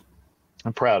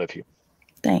 I'm proud of you.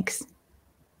 Thanks.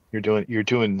 You're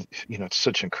doing,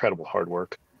 such incredible hard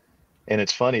work. And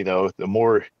it's funny though, the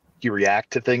more you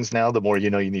react to things now, the more you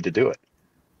need to do it.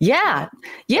 Yeah.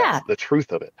 Yeah. That's the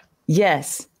truth of it.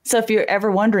 Yes. So if you're ever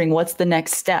wondering what's the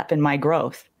next step in my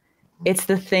growth, it's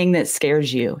the thing that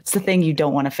scares you. It's the thing you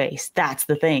don't want to face. That's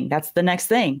the thing. That's the next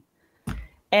thing.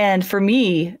 And for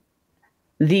me,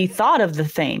 the thought of the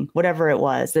thing, whatever it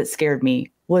was that scared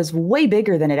me, was way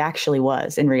bigger than it actually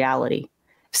was in reality.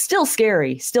 Still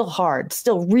scary, still hard,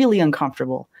 still really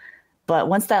uncomfortable. But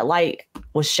once that light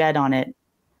was shed on it,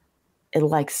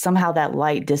 somehow that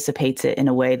light dissipates it in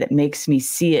a way that makes me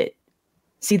see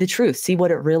the truth, see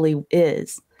what it really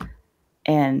is.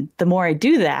 And the more I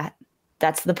do that,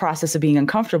 that's the process of being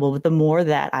uncomfortable. But the more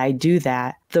that I do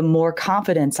that, the more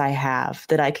confidence I have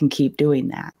that I can keep doing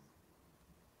that.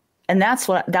 And that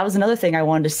was another thing I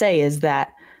wanted to say, is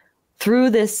that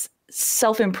through this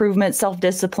self-improvement,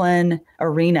 self-discipline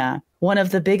arena, one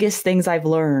of the biggest things I've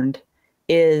learned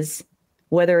is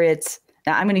whether it's,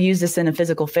 now I'm going to use this in a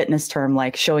physical fitness term,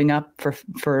 like showing up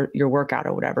for your workout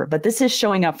or whatever, but this is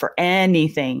showing up for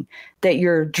anything that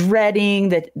you're dreading,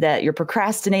 that you're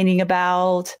procrastinating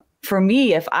about. For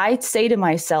me, if I say to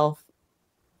myself,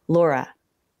 Lora,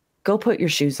 go put your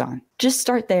shoes on. Just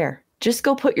start there. Just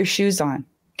go put your shoes on.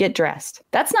 Get dressed.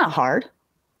 That's not hard,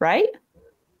 right?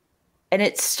 And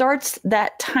it starts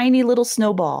that tiny little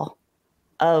snowball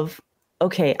of,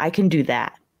 okay, I can do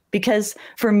that. Because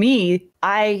for me,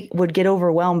 I would get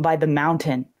overwhelmed by the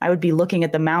mountain. I would be looking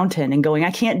at the mountain and going,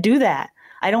 I can't do that.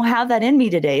 I don't have that in me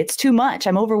today. It's too much.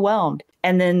 I'm overwhelmed.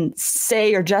 And then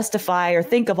say or justify or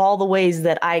think of all the ways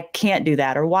that I can't do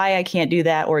that or why I can't do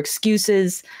that or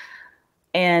excuses.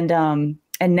 And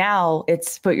now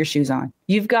it's put your shoes on.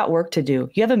 You've got work to do.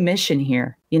 You have a mission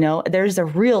here. There's a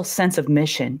real sense of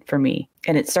mission for me.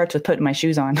 And it starts with putting my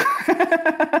shoes on.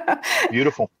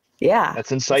 Beautiful. Yeah.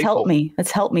 That's insightful.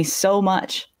 It's helped me so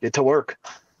much. Get to work.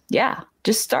 Yeah.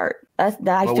 Just start. I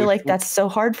feel like that's so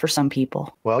hard for some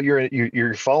people. Well,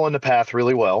 you're following the path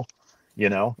really well,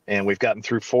 and we've gotten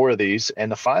through 4 of these.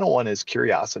 And the final one is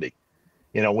curiosity.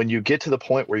 When you get to the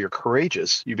point where you're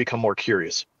courageous, you become more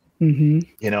curious, and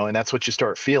that's what you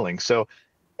start feeling. So,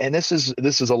 and this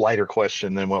is a lighter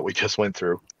question than what we just went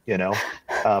through,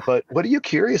 but what are you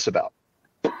curious about?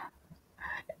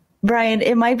 Brian,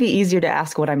 it might be easier to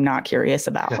ask what I'm not curious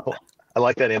about. I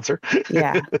like that answer.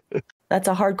 Yeah. That's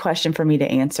a hard question for me to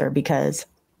answer because.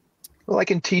 Well,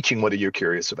 like in teaching, what are you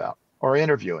curious about? Or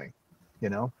interviewing,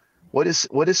 what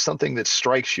is something that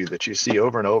strikes you that you see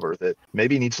over and over that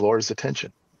maybe needs Laura's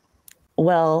attention?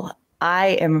 Well,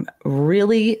 I am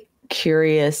really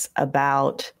curious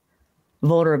about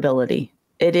vulnerability.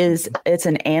 It's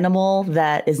an animal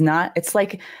that is not, it's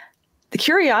like the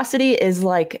curiosity is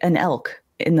like an elk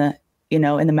in the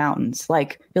mountains.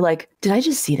 Like, you're like, did I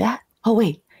just see that? Oh,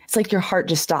 wait, it's like your heart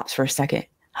just stops for a second.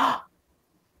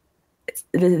 It's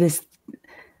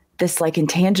this like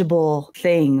intangible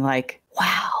thing, like,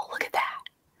 wow, look at that.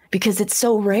 Because it's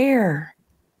so rare,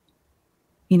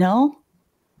 you know?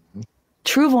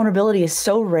 True vulnerability is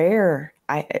so rare.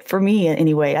 For me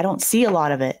anyway, I don't see a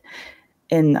lot of it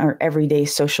in our everyday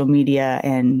social media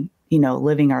and, you know,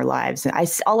 living our lives.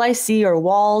 All I see are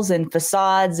walls and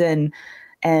facades and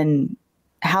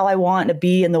how I want to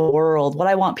be in the world, what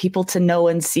I want people to know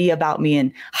and see about me,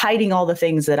 and hiding all the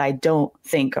things that I don't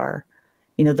think are,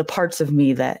 you know, the parts of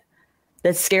me that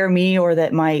scare me or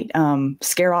that might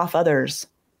scare off others,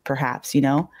 perhaps, you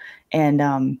know? And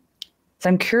so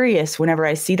I'm curious whenever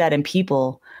I see that in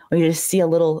people, or you just see a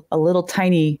little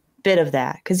tiny bit of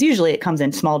that, because usually it comes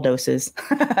in small doses.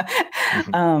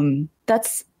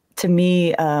 That's, to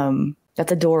me,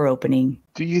 that's a door opening.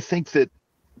 Do you think that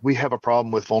we have a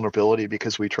problem with vulnerability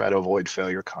because we try to avoid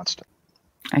failure constantly?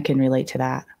 I can relate to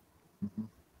that.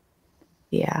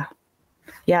 Yeah.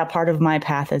 Yeah. Part of my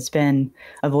path has been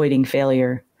avoiding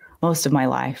failure most of my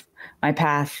life. My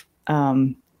path,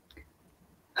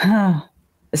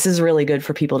 this is really good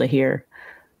for people to hear.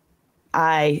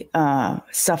 I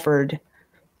suffered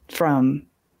from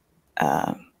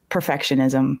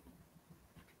perfectionism.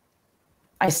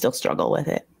 I still struggle with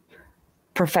it.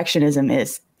 Perfectionism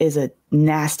is a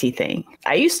nasty thing.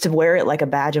 I used to wear it like a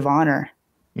badge of honor.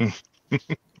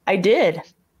 I did.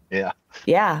 Yeah.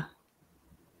 Yeah.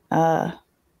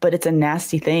 But it's a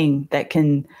nasty thing that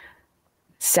can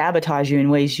sabotage you in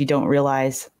ways you don't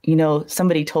realize. You know,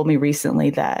 somebody told me recently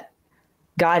that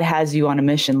God has you on a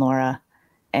mission, Lora,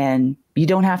 and you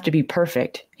don't have to be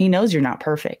perfect. He knows you're not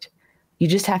perfect. You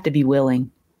just have to be willing.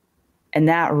 And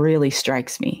that really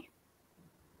strikes me,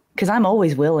 because I'm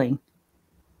always willing,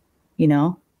 you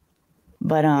know,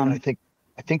 but I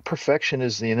think perfection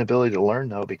is the inability to learn,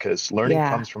 though, because learning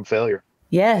comes from failure.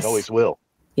 Yes. It always will.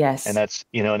 Yes. And that's,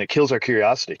 you know, and it kills our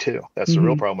curiosity too. That's the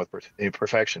real problem with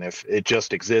perfection. If it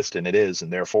just exists, and it is,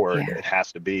 and therefore it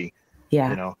has to be,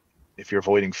 you know, if you're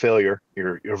avoiding failure,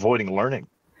 you're avoiding learning.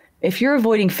 If you're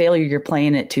avoiding failure, you're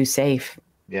playing it too safe.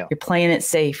 Yeah. You're playing it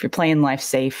safe. You're playing life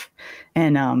safe.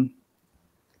 And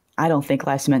I don't think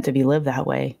life's meant to be lived that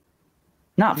way.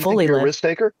 Not fully lived. You're a risk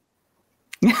taker?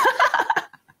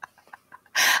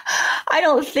 I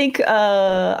don't think,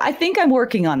 I think I'm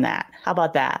working on that. How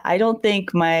about that? I don't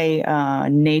think my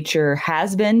nature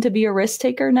has been to be a risk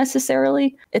taker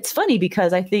necessarily. It's funny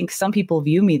because I think some people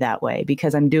view me that way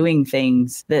because I'm doing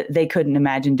things that they couldn't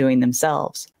imagine doing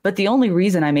themselves. But the only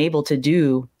reason I'm able to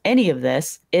do any of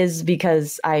this is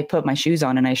because I put my shoes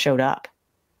on and I showed up.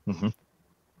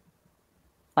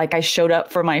 Like, I showed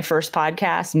up for my first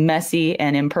podcast, messy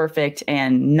and imperfect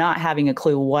and not having a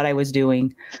clue what I was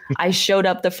doing. I showed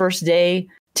up the first day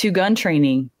to gun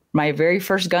training, my very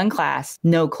first gun class,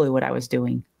 no clue what I was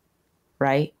doing.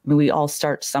 Right? I mean, we all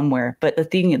start somewhere, but the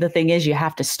thing is, you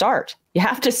have to start. You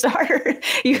have to start.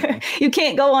 You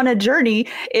can't go on a journey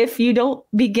if you don't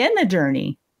begin the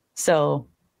journey. So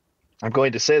I'm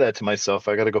going to say that to myself.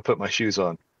 I got to go put my shoes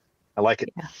on. I like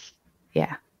it.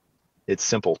 Yeah. It's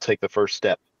simple. Take the first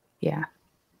step. Yeah.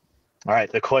 All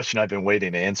right. The question I've been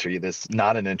waiting to answer you, this is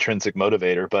not an intrinsic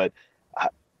motivator, but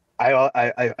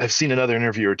I've seen another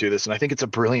interviewer do this, and I think it's a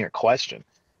brilliant question.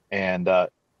 And,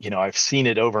 you know, I've seen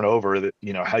it over and over that,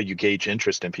 you know, how you gauge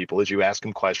interest in people is you ask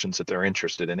them questions that they're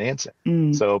interested in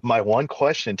answering. So my one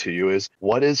question to you is,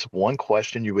 what is one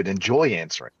question you would enjoy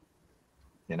answering?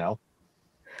 You know?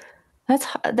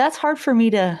 That's hard for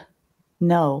me to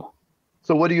know.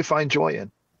 So what do you find joy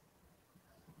in?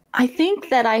 I think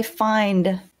that I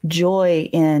find joy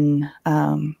in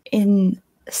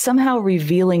somehow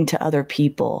revealing to other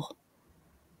people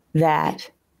that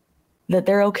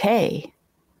they're okay,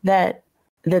 that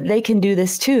they can do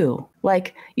this too.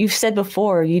 Like you've said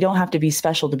before, you don't have to be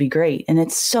special to be great. And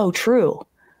it's so true.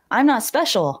 I'm not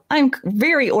special. I'm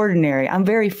very ordinary. I'm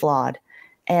very flawed.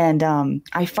 And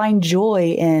I find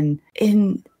joy in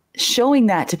showing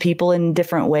that to people in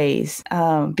different ways,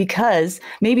 because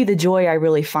maybe the joy I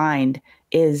really find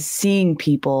is seeing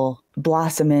people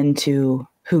blossom into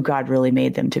who God really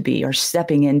made them to be, or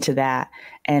stepping into that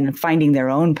and finding their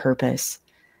own purpose.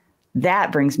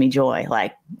 That brings me joy.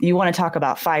 Like, you want to talk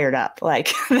about fired up,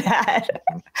 like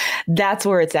that's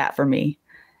where it's at for me.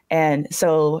 And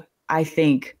so I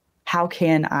think, how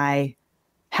can I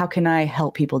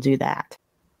help people do that?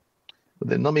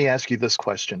 Then let me ask you this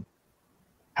question.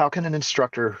 How can an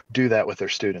instructor do that with their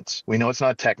students? We know it's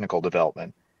not technical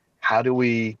development. How do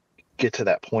we get to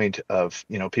that point of,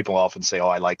 you know, people often say, oh,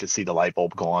 I like to see the light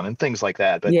bulb go on and things like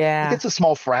that. But it's a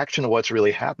small fraction of what's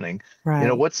really happening. Right. You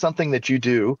know, what's something that you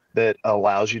do that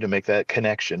allows you to make that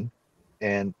connection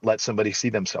and let somebody see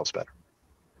themselves better?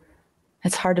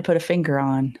 It's hard to put a finger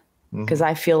on, because Mhm.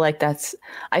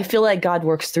 I feel like God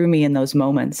works through me in those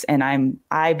moments, and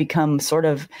I become sort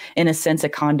of, in a sense, a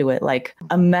conduit, like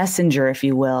a messenger, if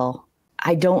you will.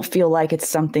 I don't feel like it's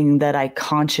something that I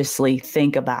consciously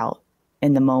think about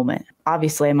in the moment.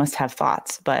 Obviously, I must have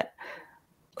thoughts, but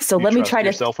so You let me trust try to,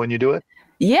 yourself when you do it?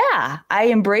 yeah, I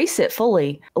embrace it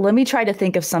fully. Let me try to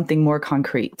think of something more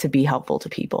concrete to be helpful to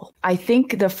people. I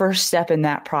think the first step in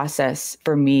that process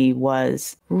for me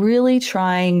was really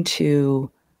trying to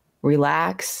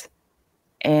relax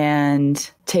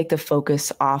and take the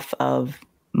focus off of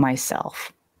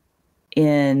myself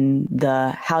in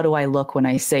the, how do I look when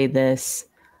I say this?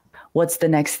 What's the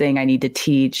next thing I need to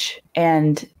teach?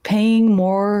 And paying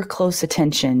more close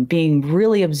attention, being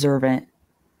really observant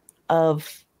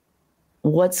of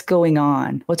what's going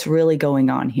on, what's really going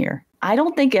on here. I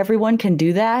don't think everyone can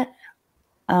do that.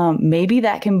 Maybe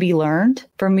that can be learned.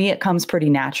 For me, it comes pretty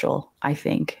natural, I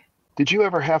think. Did you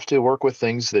ever have to work with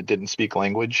things that didn't speak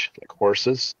language, like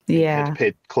horses? And you had to Yeah.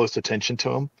 pay close attention to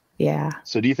them? Yeah.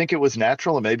 So do you think it was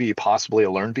natural and maybe possibly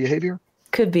a learned behavior?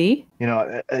 Could be.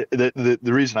 The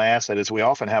reason I ask that is we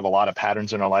often have a lot of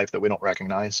patterns in our life that we don't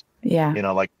recognize. Yeah.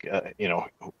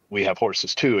 We have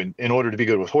horses too. And in order to be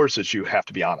good with horses, you have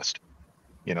to be honest.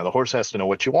 The horse has to know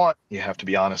what you want. You have to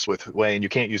be honest with the way, and you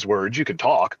can't use words. You can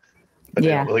talk, but they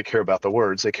Yeah. don't really care about the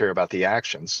words. They care about the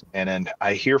actions. And then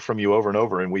I hear from you over and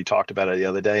over, and we talked about it the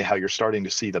other day, how you're starting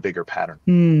to see the bigger pattern,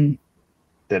 Mm.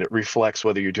 that it reflects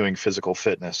whether you're doing physical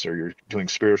fitness or you're doing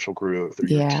spiritual growth or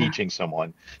you're Yeah. teaching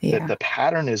someone, that Yeah. the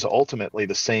pattern is ultimately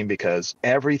the same, because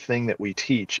everything that we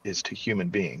teach is to human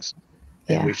beings.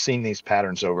 And Yeah. we've seen these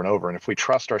patterns over and over. And if we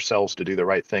trust ourselves to do the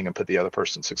right thing and put the other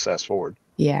person's success forward,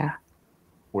 Yeah.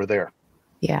 we're there.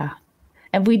 Yeah.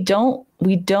 And we don't,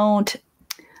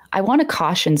 I want to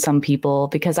caution some people,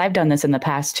 because I've done this in the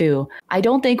past too. I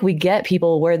don't think we get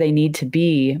people where they need to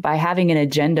be by having an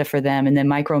agenda for them and then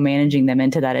micromanaging them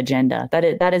into that agenda.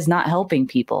 That is not helping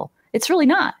people. It's really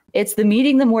not. It's the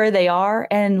meeting them where they are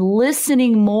and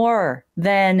listening more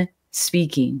than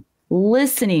speaking.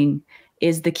 Listening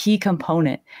is the key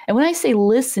component. And when I say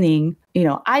listening,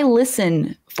 I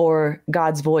listen for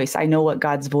God's voice. I know what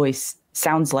God's voice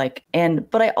sounds like.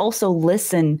 But I also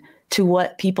listen to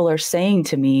what people are saying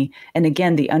to me. And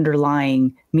again, the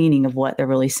underlying meaning of what they're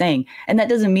really saying. And that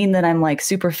doesn't mean that I'm like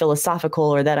super philosophical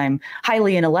or that I'm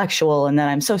highly intellectual and that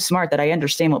I'm so smart that I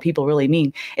understand what people really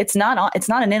mean. It's not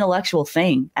an intellectual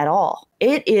thing at all.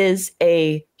 It is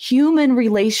a human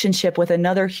relationship with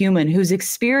another human who's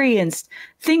experienced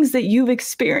things that you've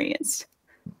experienced,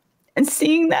 and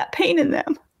seeing that pain in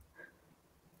them,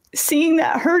 seeing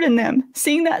that hurt in them,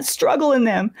 seeing that struggle in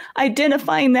them,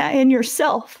 identifying that in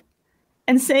yourself,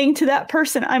 and saying to that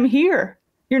person, I'm here.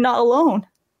 You're not alone.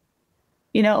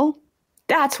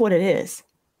 That's what it is.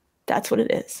 That's what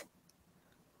it is.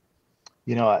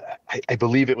 I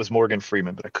believe it was Morgan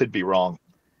Freeman, but I could be wrong.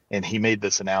 And he made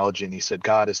this analogy, and he said,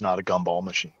 God is not a gumball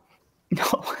machine.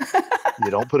 No.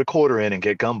 You don't put a quarter in and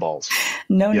get gumballs.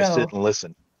 No. You sit and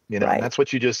listen. Right. And that's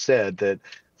what you just said, that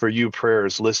for you, prayer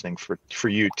is listening. For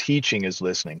you, teaching is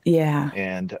listening. Yeah.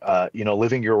 And,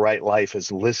 living your right life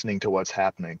is listening to what's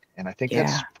happening. And I think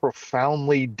that's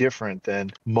profoundly different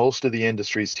than most of the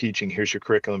industry's teaching. Here's your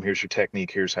curriculum. Here's your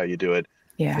technique. Here's how you do it.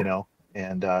 Yeah.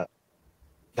 And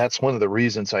that's one of the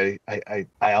reasons I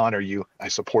honor you. I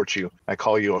support you. I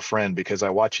call you a friend, because I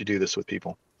watch you do this with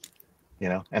people.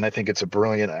 And I think it's a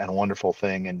brilliant and wonderful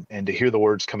thing. And to hear the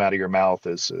words come out of your mouth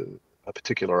is a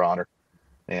particular honor.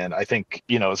 And I think,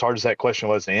 as hard as that question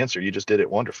was to answer, you just did it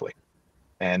wonderfully.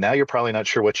 And now you're probably not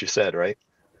sure what you said, right?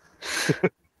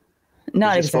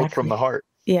 Not you exactly. spoke from the heart.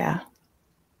 Yeah.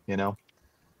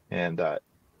 And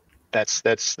that's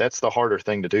the harder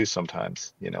thing to do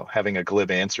sometimes. Having a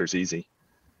glib answer is easy,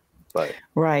 but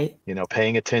right.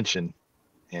 Paying attention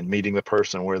and meeting the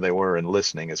person where they were and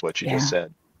listening is what you just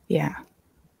said. Yeah.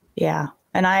 Yeah.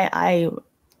 And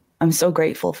I'm so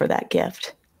grateful for that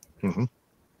gift. Mm-hmm.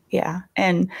 Yeah.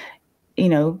 And,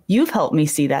 you've helped me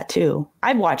see that too.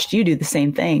 I've watched you do the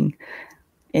same thing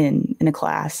in a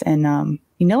class, and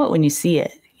you know it when you see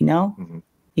it, Mm-hmm.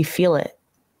 you feel it.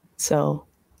 So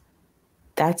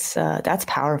that's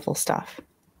powerful stuff.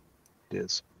 It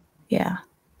is. Yeah.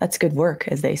 That's good work,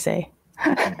 as they say.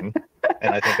 Mm-hmm.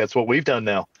 And I think that's what we've done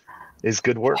now, is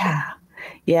good work. Yeah.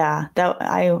 Yeah.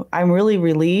 I'm really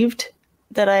relieved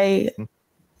that I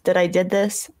did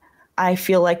this. I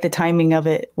feel like the timing of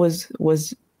it was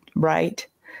right.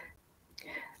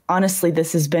 Honestly,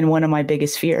 this has been one of my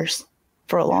biggest fears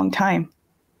for a long time.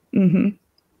 Mm-hmm.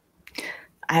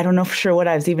 I don't know for sure what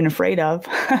I was even afraid of,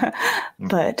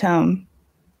 but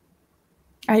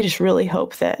I just really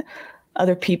hope that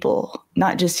other people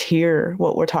not just hear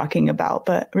what we're talking about,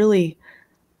 but really,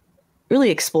 really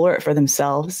explore it for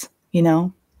themselves, you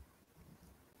know,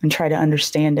 and try to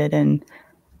understand it and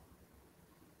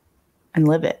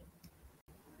live it.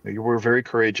 You were very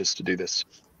courageous to do this.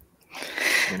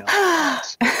 You know,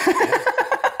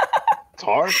 it's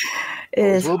hard. It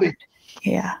always is will hard. be.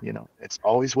 Yeah. You know, it's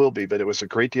always will be, but it was a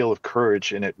great deal of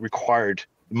courage, and it required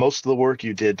most of the work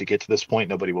you did to get to this point.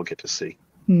 Nobody will get to see.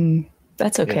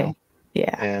 That's okay. You know?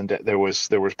 Yeah. And there was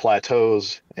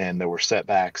plateaus and there were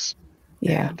setbacks.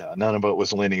 Yeah. And none of it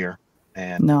was linear.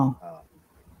 And No.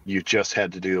 You just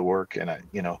had to do the work. And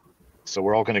so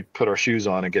we're all going to put our shoes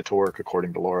on and get to work,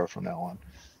 according to Lora, from now on.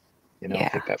 You know,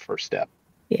 take that first step.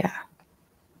 Yeah.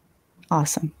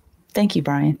 Awesome. Thank you,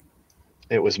 Brian.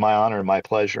 It was my honor and my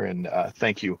pleasure. And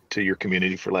thank you to your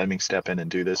community for letting me step in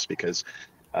and do this, because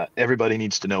everybody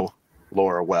needs to know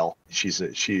Lora well. She's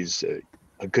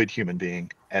a good human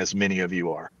being, as many of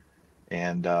you are.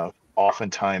 And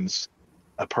oftentimes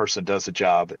a person does a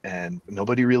job and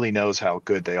nobody really knows how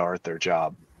good they are at their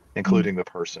job, including the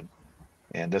person.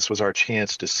 And this was our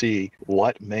chance to see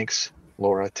what makes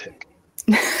Lora tick.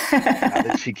 How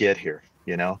did she get here,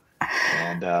 you know?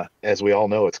 And as we all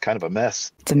know, it's kind of a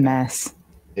mess. It's a mess.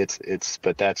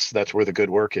 But that's where the good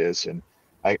work is. And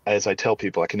as I tell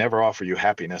people, I can never offer you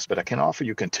happiness, but I can offer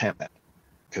you contentment,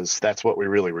 because that's what we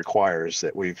really require, is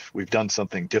that we've done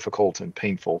something difficult and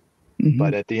painful.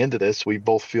 But at the end of this, we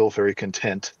both feel very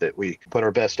content that we put our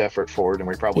best effort forward, and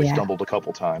we probably stumbled a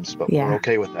couple times, but we're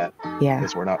okay with that. Yeah.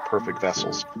 Because we're not perfect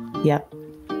vessels. Yep.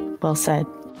 Well said.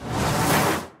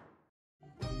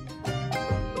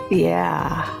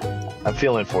 Yeah. I'm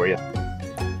feeling for you.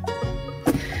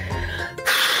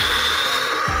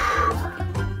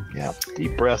 Yeah.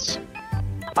 Deep breaths.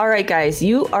 All right, guys,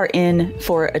 you are in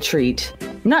for a treat.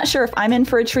 I'm not sure if I'm in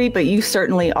for a treat, but you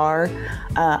certainly are.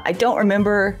 I don't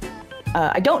remember.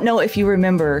 I don't know if you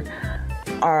remember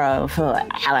our.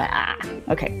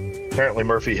 Okay. Apparently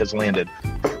Murphy has landed.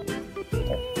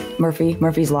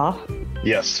 Murphy's Law?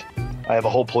 Yes. I have a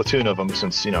whole platoon of them,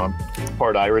 since, you know, I'm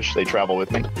part Irish. They travel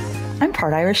with me. I'm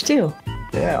part Irish too.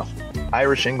 Yeah.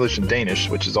 Irish, English, and Danish,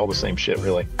 which is all the same shit,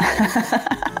 really.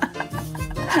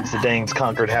 Since the Danes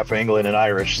conquered half of England and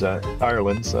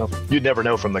Ireland, so you'd never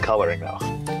know from the coloring, though.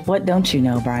 What don't you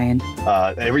know, Brian?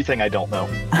 Everything I don't know.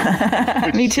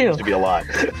 Me too. Seems to be a lot.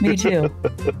 Me too.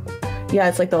 Yeah,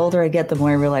 it's like the older I get, the more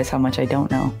I realize how much I don't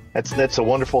know. That's a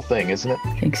wonderful thing, isn't it?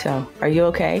 I think so. Are you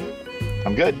okay?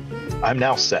 I'm good. I'm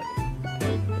now set.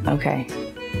 Okay.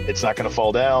 It's not going to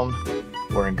fall down.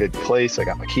 We're in good place. I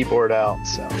got my keyboard out,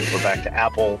 so we're back to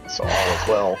Apple, so all is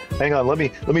well. Hang on, let me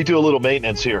do a little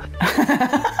maintenance here.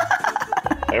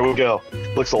 There we go.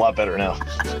 Looks a lot better now.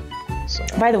 So,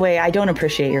 by the way, I don't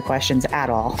appreciate your questions at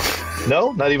all.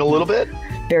 No, not even a little bit.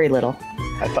 Very little.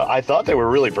 I thought they were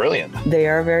really brilliant. They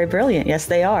are very brilliant. Yes,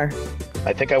 they are.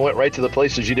 I think I went right to the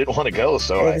places you didn't want to go.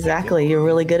 So exactly, you're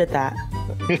really good at that.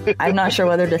 I'm not sure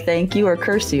whether to thank you or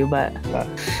curse you, but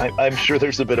I'm sure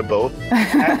there's a bit of both.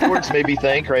 Afterwards, maybe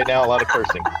thank. Right now, a lot of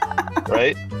cursing.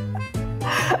 Right?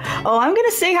 Oh, I'm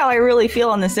gonna say how I really feel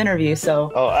on this interview.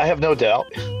 So. Oh, I have no doubt.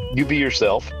 You be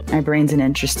yourself. My brain's an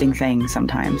interesting thing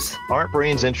sometimes. Aren't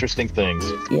brains interesting things?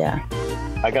 Yeah.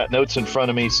 I got notes in front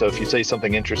of me, so if you say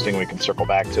something interesting, we can circle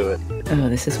back to it. Oh,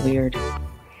 this is weird.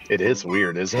 It is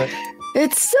weird, isn't it?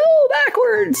 It's so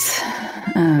backwards.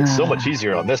 It's so much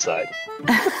easier on this side.